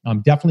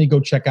 definitely go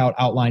check out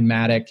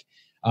Outline-Matic.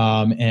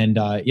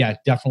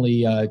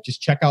 Definitely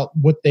just check out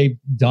what they've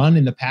done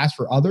in the past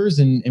for others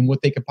and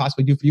what they could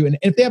possibly do for you. And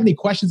if they have any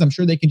questions, I'm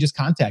sure they can just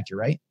contact you,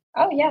 right?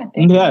 Oh, yeah.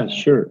 Yeah,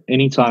 sure.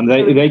 Anytime.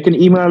 They can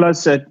email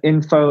us at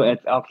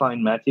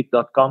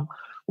info@outlinematic.com,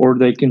 or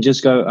they can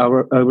just go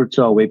over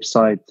to our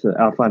website,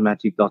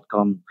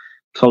 outlinematic.com,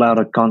 fill out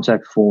a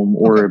contact form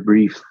or a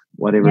brief,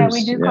 whatever. Yeah,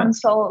 we do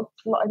consult,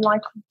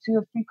 like do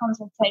a free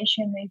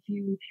consultation if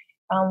you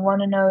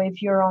want to know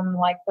if you're on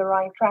like the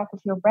right track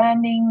with your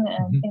branding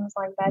and things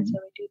like that. So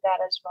we do that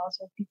as well.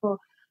 So if people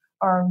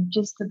are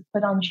just a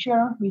bit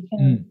unsure, we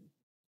can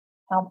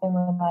help them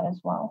with that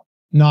as well.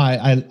 No,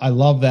 I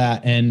love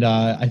that. And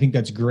I think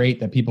that's great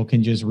that people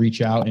can just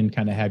reach out and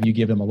kind of have you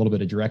give them a little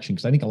bit of direction.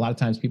 Because I think a lot of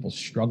times people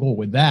struggle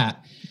with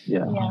that.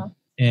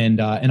 And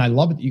I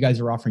love it that you guys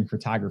are offering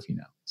photography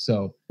now.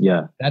 So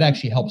that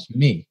actually helps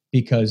me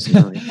because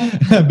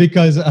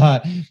because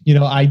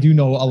I do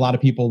know a lot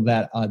of people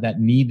that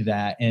need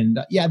that. And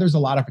there's a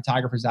lot of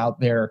photographers out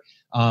there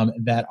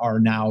that are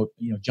now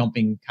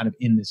jumping kind of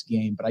in this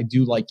game. But I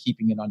do like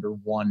keeping it under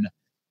one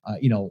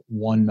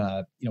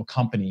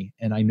company,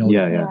 and I know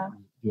you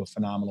do a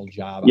phenomenal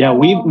job. Yeah,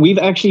 we've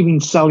actually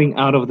been selling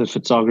out of the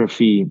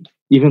photography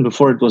even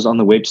before it was on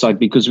the website,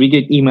 because we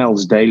get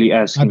emails daily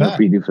asking if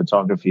we do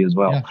photography as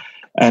well.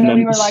 And so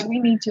we were like, we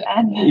need to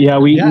add that. Yeah,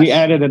 we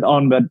added it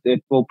on, but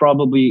it will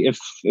probably, if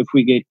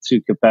we get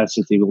to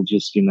capacity, we'll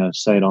just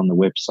say it on the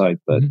website.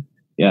 But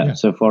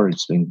so far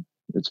it's been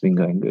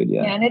going good.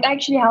 Yeah, and it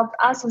actually helped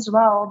us as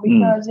well,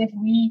 because if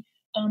we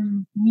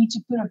need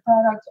to put a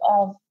product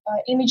of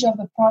image of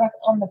the product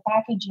on the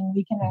packaging,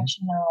 we can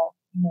actually now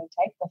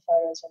take the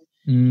photos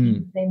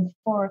and then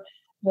for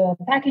the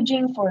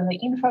packaging, for the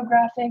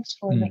infographics,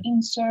 for the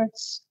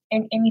inserts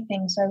and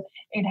anything. So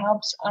it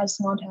helps us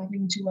not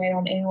having to wait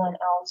on anyone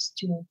else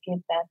to get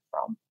that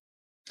from.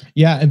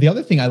 Yeah, and the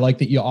other thing I like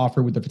that you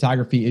offer with the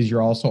photography is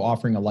you're also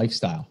offering a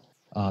lifestyle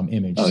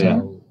image.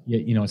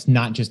 It's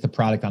not just the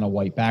product on a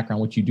white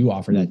background, which you do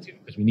offer that too,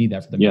 because we need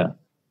that for the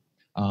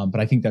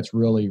but I think that's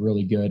really,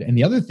 really good. And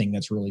the other thing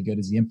that's really good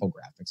is the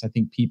infographics. I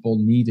think people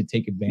need to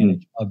take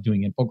advantage of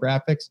doing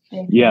infographics,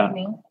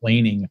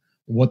 explaining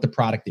what the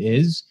product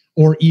is,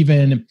 or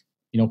even,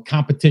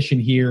 competition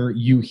here,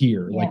 you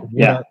here, like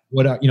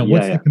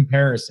what's the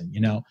comparison,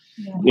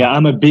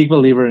 I'm a big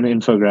believer in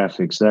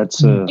infographics. That's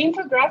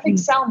infographics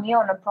sell me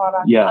on a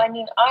product. I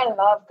mean, I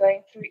love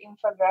going through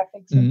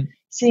infographics and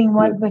seeing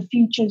what the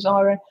features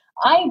are.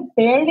 I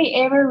barely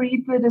ever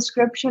read the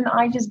description.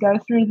 I just go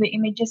through the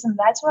images, and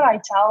that's what I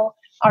tell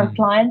our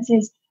clients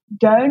is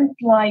don't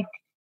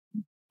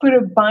put a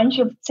bunch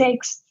of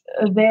text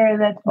there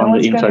that no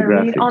one's going to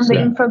read on the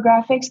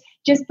infographics.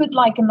 Just put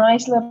a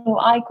nice little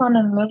icon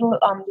and little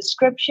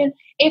description.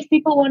 If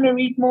people want to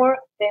read more,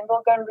 then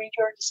they'll go and read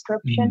your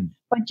description.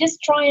 But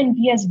just try and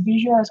be as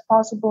visual as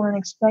possible and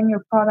explain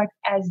your product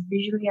as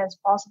visually as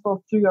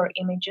possible through your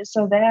images,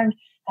 so they don't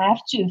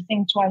have to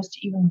think twice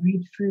to even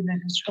read through the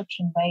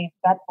description.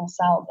 That will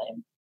sell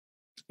them.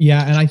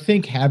 Yeah, and I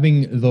think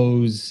having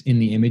those in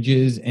the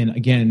images, and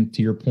again,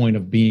 to your point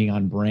of being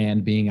on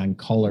brand, being on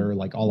color,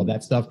 like all of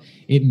that stuff,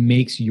 it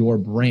makes your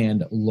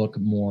brand look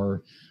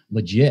more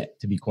legit,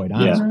 to be quite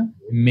honest.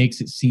 It makes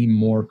it seem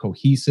more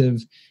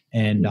cohesive.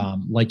 And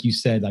like you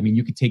said, I mean,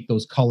 you could take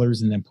those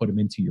colors and then put them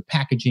into your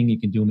packaging. You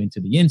can do them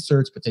into the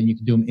inserts, but then you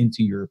can do them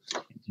into your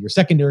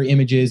secondary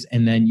images,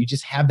 and then you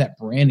just have that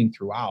branding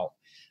throughout.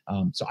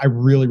 So I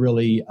really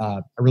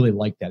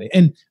like that.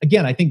 And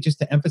again, I think just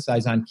to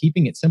emphasize on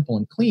keeping it simple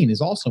and clean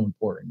is also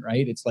important,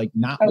 right? It's like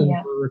not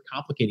over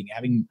complicating,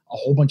 having a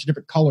whole bunch of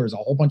different colors, a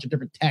whole bunch of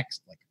different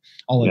text, like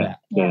all of that.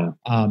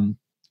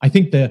 I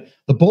think the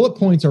bullet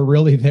points are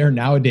really there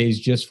nowadays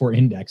just for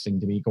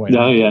indexing, to be quite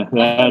honest.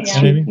 That's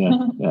true.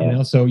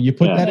 So you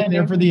put that in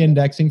there for the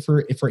indexing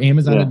for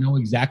Amazon to know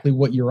exactly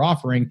what you're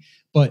offering.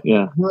 But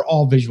we're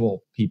all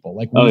visual people.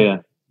 Like we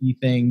see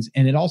things,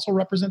 and it also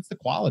represents the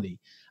quality.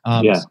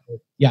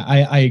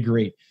 I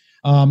agree.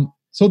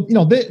 So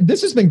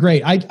this has been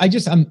great.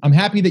 I'm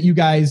happy that you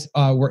guys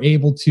were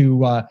able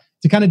to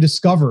kind of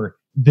discover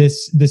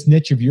this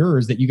niche of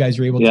yours that you guys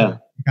are able to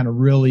kind of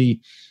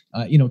really,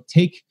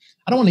 take,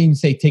 I don't want to even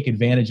say take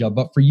advantage of,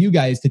 but for you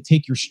guys to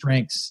take your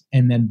strengths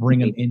and then bring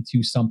them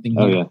into something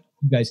you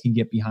guys can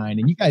get behind.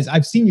 And you guys,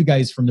 I've seen you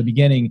guys from the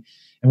beginning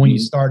and when you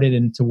started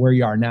and to where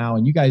you are now,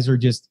 and you guys are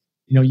just,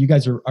 you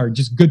guys are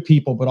just good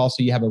people, but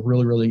also you have a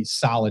really, really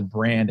solid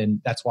brand.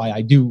 And that's why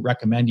I do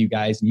recommend you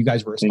guys. And you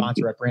guys were a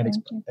sponsor at Brand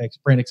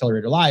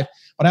Accelerator Live.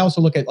 But I also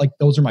look at, like,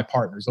 those are my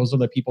partners. Those are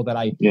the people that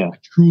I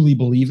truly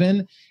believe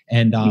in.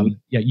 And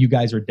you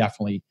guys are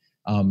definitely,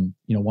 one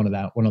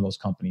of those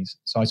companies.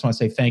 So I just want to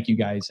say thank you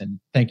guys, and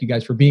thank you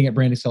guys for being at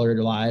Brand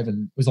Accelerator Live.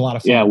 And it was a lot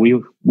of fun. Yeah,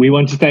 we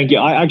want to thank you.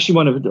 I actually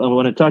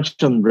want to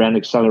touch on Brand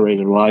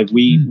Accelerator Live.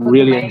 We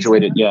really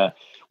enjoyed it. Yeah.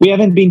 We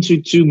haven't been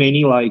to too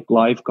many like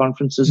live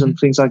conferences and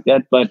things like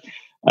that, but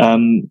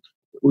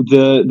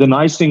the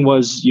nice thing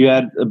was you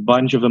had a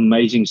bunch of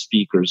amazing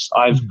speakers.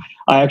 I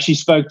actually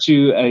spoke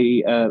to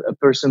a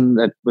person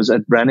that was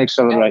at Brand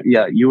Accelerator.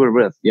 Yeah, you were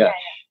with. Yeah.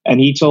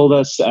 And he told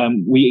us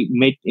we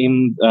met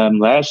him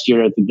last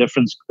year at a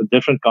different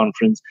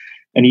conference,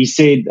 and he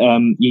said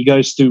he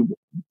goes to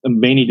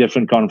many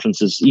different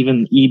conferences,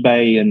 even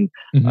eBay, and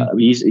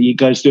he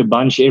goes to a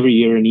bunch every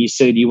year. And he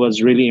said he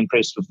was really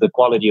impressed with the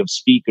quality of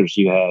speakers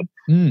you had.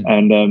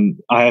 And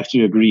I have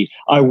to agree.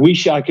 I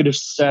wish I could have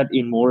sat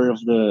in more of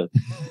the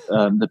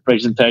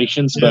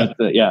presentations, but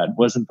it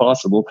wasn't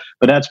possible.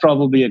 But that's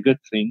probably a good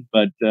thing.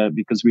 But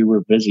because we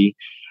were busy.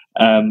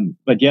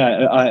 But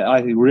yeah,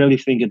 I really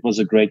think it was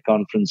a great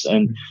conference.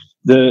 And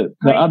the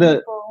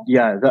other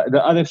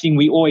thing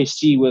we always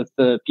see with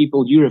the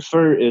people you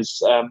refer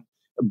is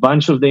a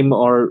bunch of them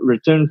are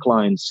return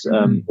clients,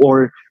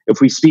 or if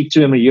we speak to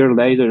them a year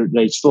later,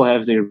 they still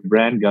have their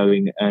brand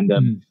going, and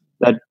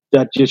that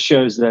just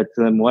shows that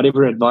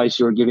whatever advice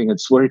you're giving,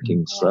 it's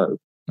working. So,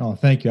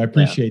 thank you. I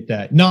appreciate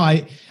that. No,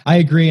 I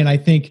agree, and I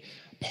think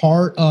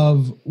part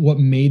of what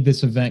made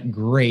this event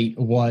great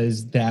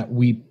was that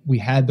we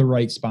had the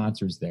right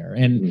sponsors there.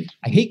 And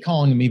I hate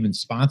calling them even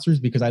sponsors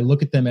because I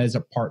look at them as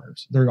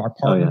partners. They're our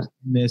partners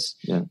in this.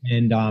 Yeah.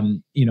 And,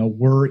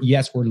 we're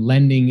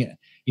lending,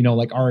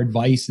 like our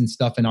advice and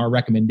stuff and our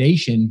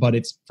recommendation, but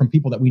it's from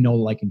people that we know,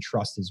 like, and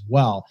trust as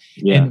well.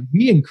 Yeah. And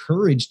we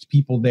encouraged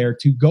people there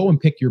to go and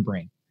pick your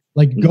brain.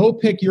 Like, go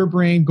pick your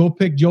brain, go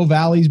pick Joe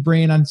Valley's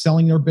brain on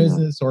selling their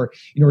business or,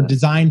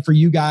 design for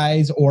you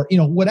guys or,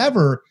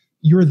 whatever.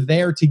 You're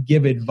there to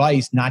give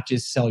advice, not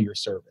just sell your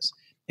service.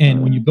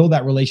 And when you build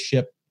that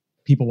relationship,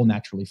 people will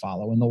naturally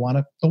follow and they'll want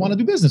to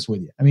do business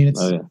with you. I mean,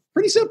 it's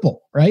pretty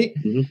simple, right?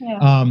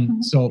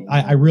 So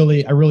I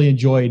really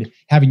enjoyed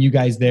having you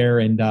guys there,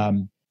 and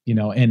and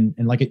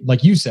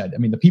like you said, I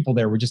mean, the people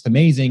there were just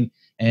amazing,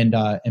 and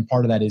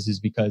part of that is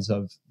because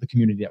of the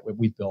community that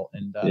we've built,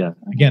 and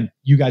again,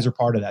 you guys are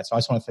part of that. So I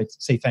just want to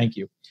say thank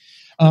you.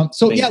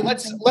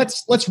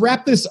 Let's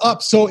wrap this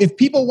up. So if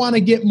people want to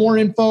get more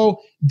info,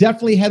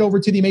 definitely head over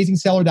to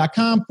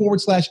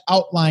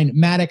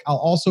theamazingseller.com/outline-matic. I'll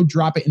also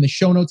drop it in the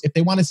show notes. If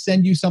they want to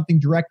send you something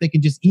direct, they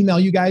can just email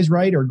you guys,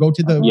 right? Or go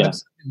to the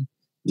website and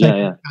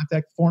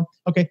contact form.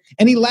 Okay.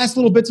 Any last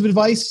little bits of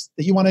advice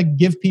that you want to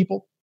give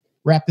people?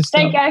 Wrap this up.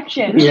 Take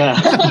action. Yeah.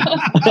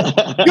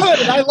 Good.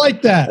 I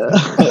like that.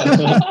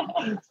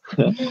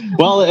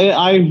 Well,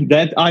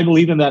 I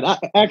believe in that.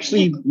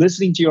 Actually,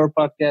 listening to your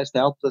podcast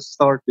helped us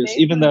start this,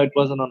 even though it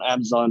wasn't on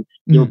Amazon.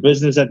 Your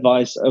business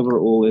advice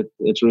overall,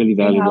 it's really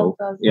valuable.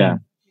 Yeah.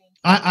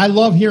 I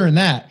love hearing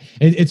that.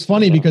 It's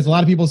funny because a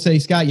lot of people say,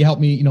 Scott, you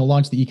helped me,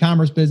 launch the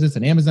e-commerce business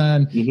and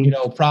Amazon,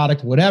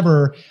 product,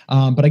 whatever.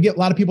 But I get a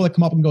lot of people that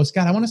come up and go,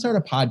 Scott, I want to start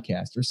a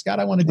podcast, or Scott,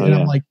 I want to do, and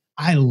I'm like,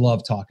 I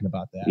love talking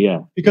about that. Yeah.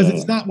 Because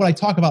it's not what I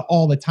talk about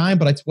all the time,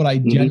 but it's what I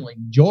genuinely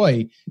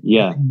enjoy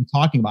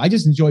talking about. I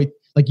just enjoy,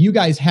 like, you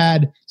guys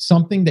had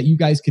something that you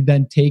guys could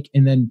then take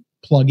and then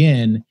plug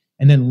in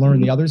and then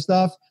learn the other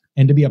stuff,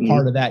 and to be a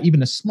part of that,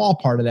 even a small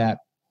part of that,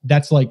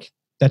 that's everything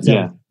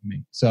to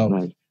me.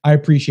 So I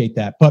appreciate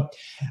that. But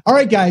all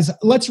right, guys,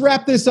 let's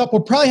wrap this up.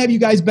 We'll probably have you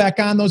guys back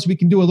on those so we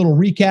can do a little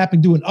recap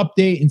and do an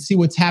update and see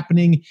what's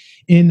happening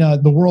in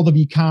the world of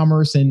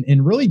e-commerce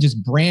and really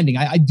just branding.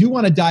 I do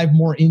want to dive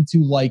more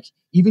into, like,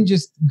 even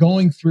just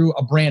going through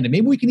a brand, and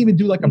maybe we can even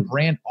do like a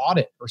brand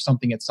audit or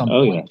something at some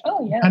point.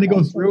 Kind of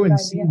go through and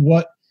see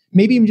what,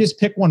 maybe even just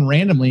pick one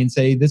randomly and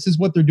say, this is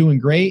what they're doing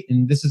great,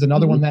 and this is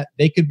another one that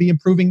they could be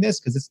improving this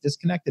because it's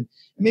disconnected.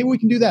 And maybe we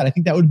can do that. I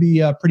think that would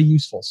be pretty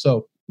useful.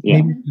 So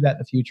maybe we'll do that in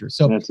the future.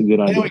 So that's a good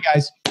idea. Anyway,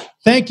 guys,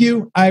 thank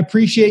you. I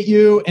appreciate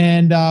you,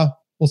 and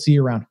we'll see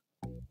you around.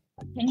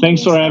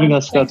 Thanks for having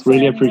us, Scott.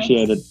 Really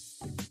appreciate it.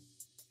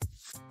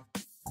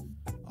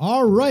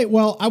 All right.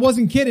 Well, I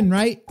wasn't kidding,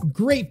 right?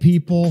 Great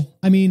people.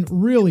 I mean,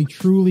 really,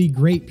 truly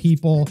great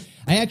people.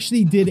 I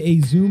actually did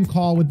a Zoom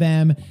call with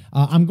them.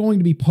 I'm going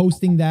to be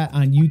posting that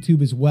on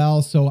YouTube as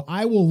well. So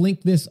I will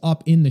link this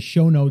up in the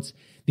show notes,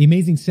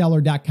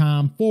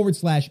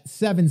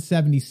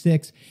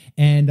 theamazingseller.com/776.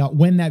 And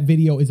when that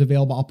video is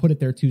available, I'll put it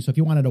there too. So if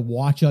you wanted to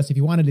watch us, if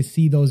you wanted to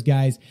see those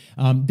guys,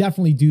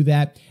 definitely do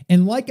that.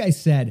 And like I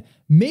said,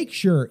 make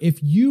sure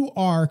if you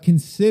are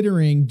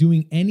considering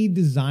doing any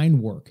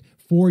design work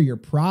for your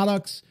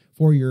products,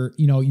 for your,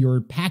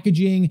 your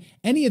packaging,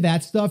 any of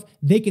that stuff,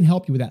 they can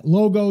help you with that.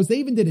 Logos. They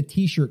even did a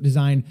t-shirt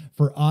design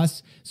for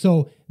us.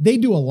 So they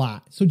do a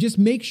lot. So just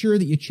make sure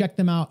that you check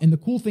them out. And the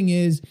cool thing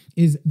is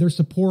their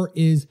support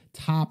is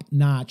top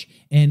notch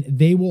and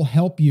they will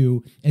help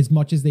you as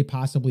much as they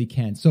possibly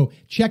can. So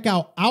check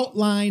out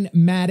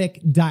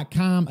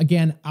outlinematic.com.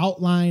 Again,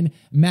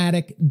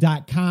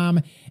 outlinematic.com.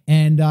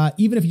 And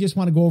even if you just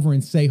want to go over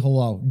and say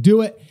hello,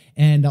 do it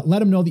and let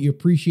them know that you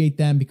appreciate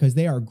them because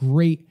they are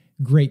great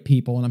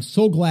people. And I'm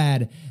so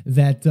glad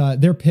that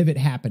their pivot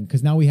happened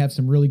because now we have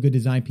some really good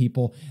design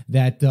people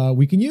that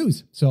we can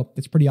use. So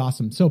it's pretty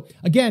awesome. So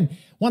again,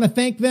 want to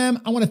thank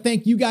them. I want to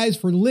thank you guys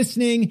for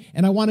listening.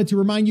 And I wanted to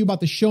remind you about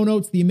the show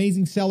notes,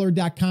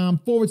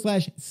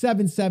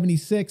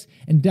 theamazingseller.com/776.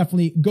 And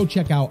definitely go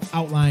check out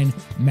Outline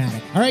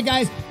Matic. All right,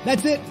 guys,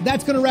 that's it.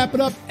 That's going to wrap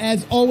it up.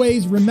 As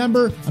always,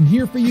 remember, I'm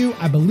here for you.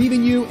 I believe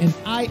in you and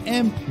I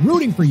am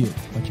rooting for you,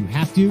 but you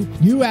have to,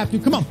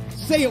 come on,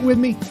 say it with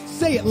me.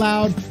 Say it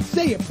loud,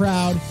 say it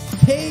proud,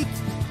 take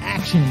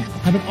action.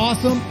 Have an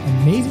awesome,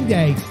 amazing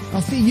day.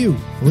 I'll see you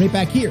right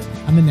back here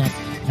on the next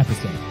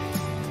episode.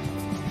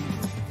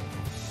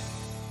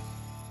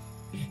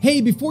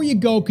 Hey, before you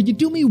go, could you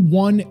do me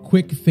one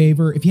quick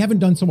favor? If you haven't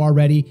done so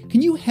already,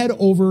 can you head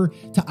over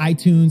to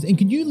iTunes and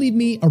can you leave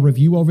me a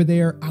review over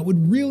there? I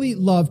would really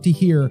love to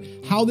hear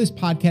how this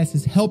podcast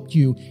has helped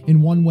you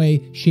in one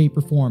way, shape,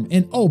 or form.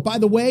 And oh, by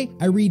the way,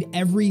 I read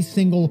every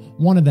single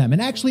one of them.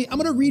 And actually, I'm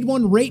going to read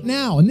one right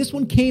now. And this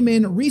one came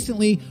in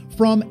recently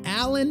from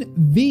Alan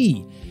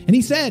V. And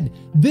he said,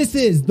 "This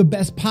is the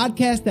best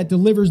podcast that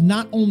delivers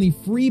not only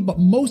free, but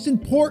most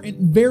important,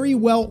 very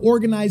well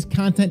organized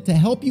content to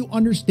help you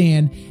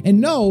understand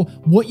and know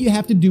what you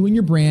have to do in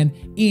your brand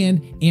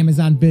and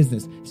Amazon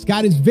business.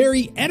 Scott is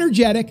very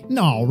energetic."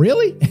 No,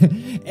 really?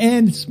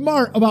 "And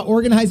smart about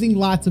organizing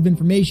lots of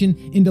information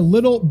into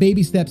little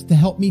baby steps to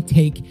help me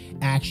take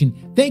action.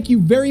 Thank you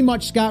very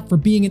much, Scott, for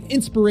being an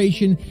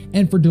inspiration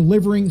and for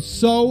delivering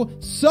so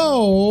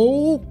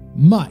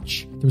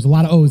much." There was a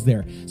lot of O's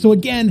there. So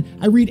again,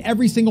 I read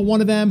every single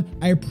one of them.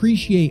 I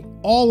appreciate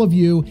all of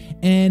you.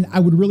 And I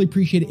would really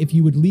appreciate it if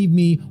you would leave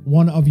me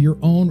one of your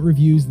own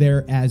reviews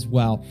there as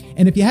well.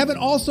 And if you haven't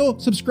also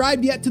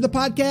subscribed yet to the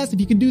podcast, if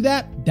you can do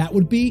that, that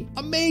would be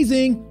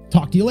amazing.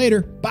 Talk to you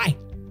later. Bye.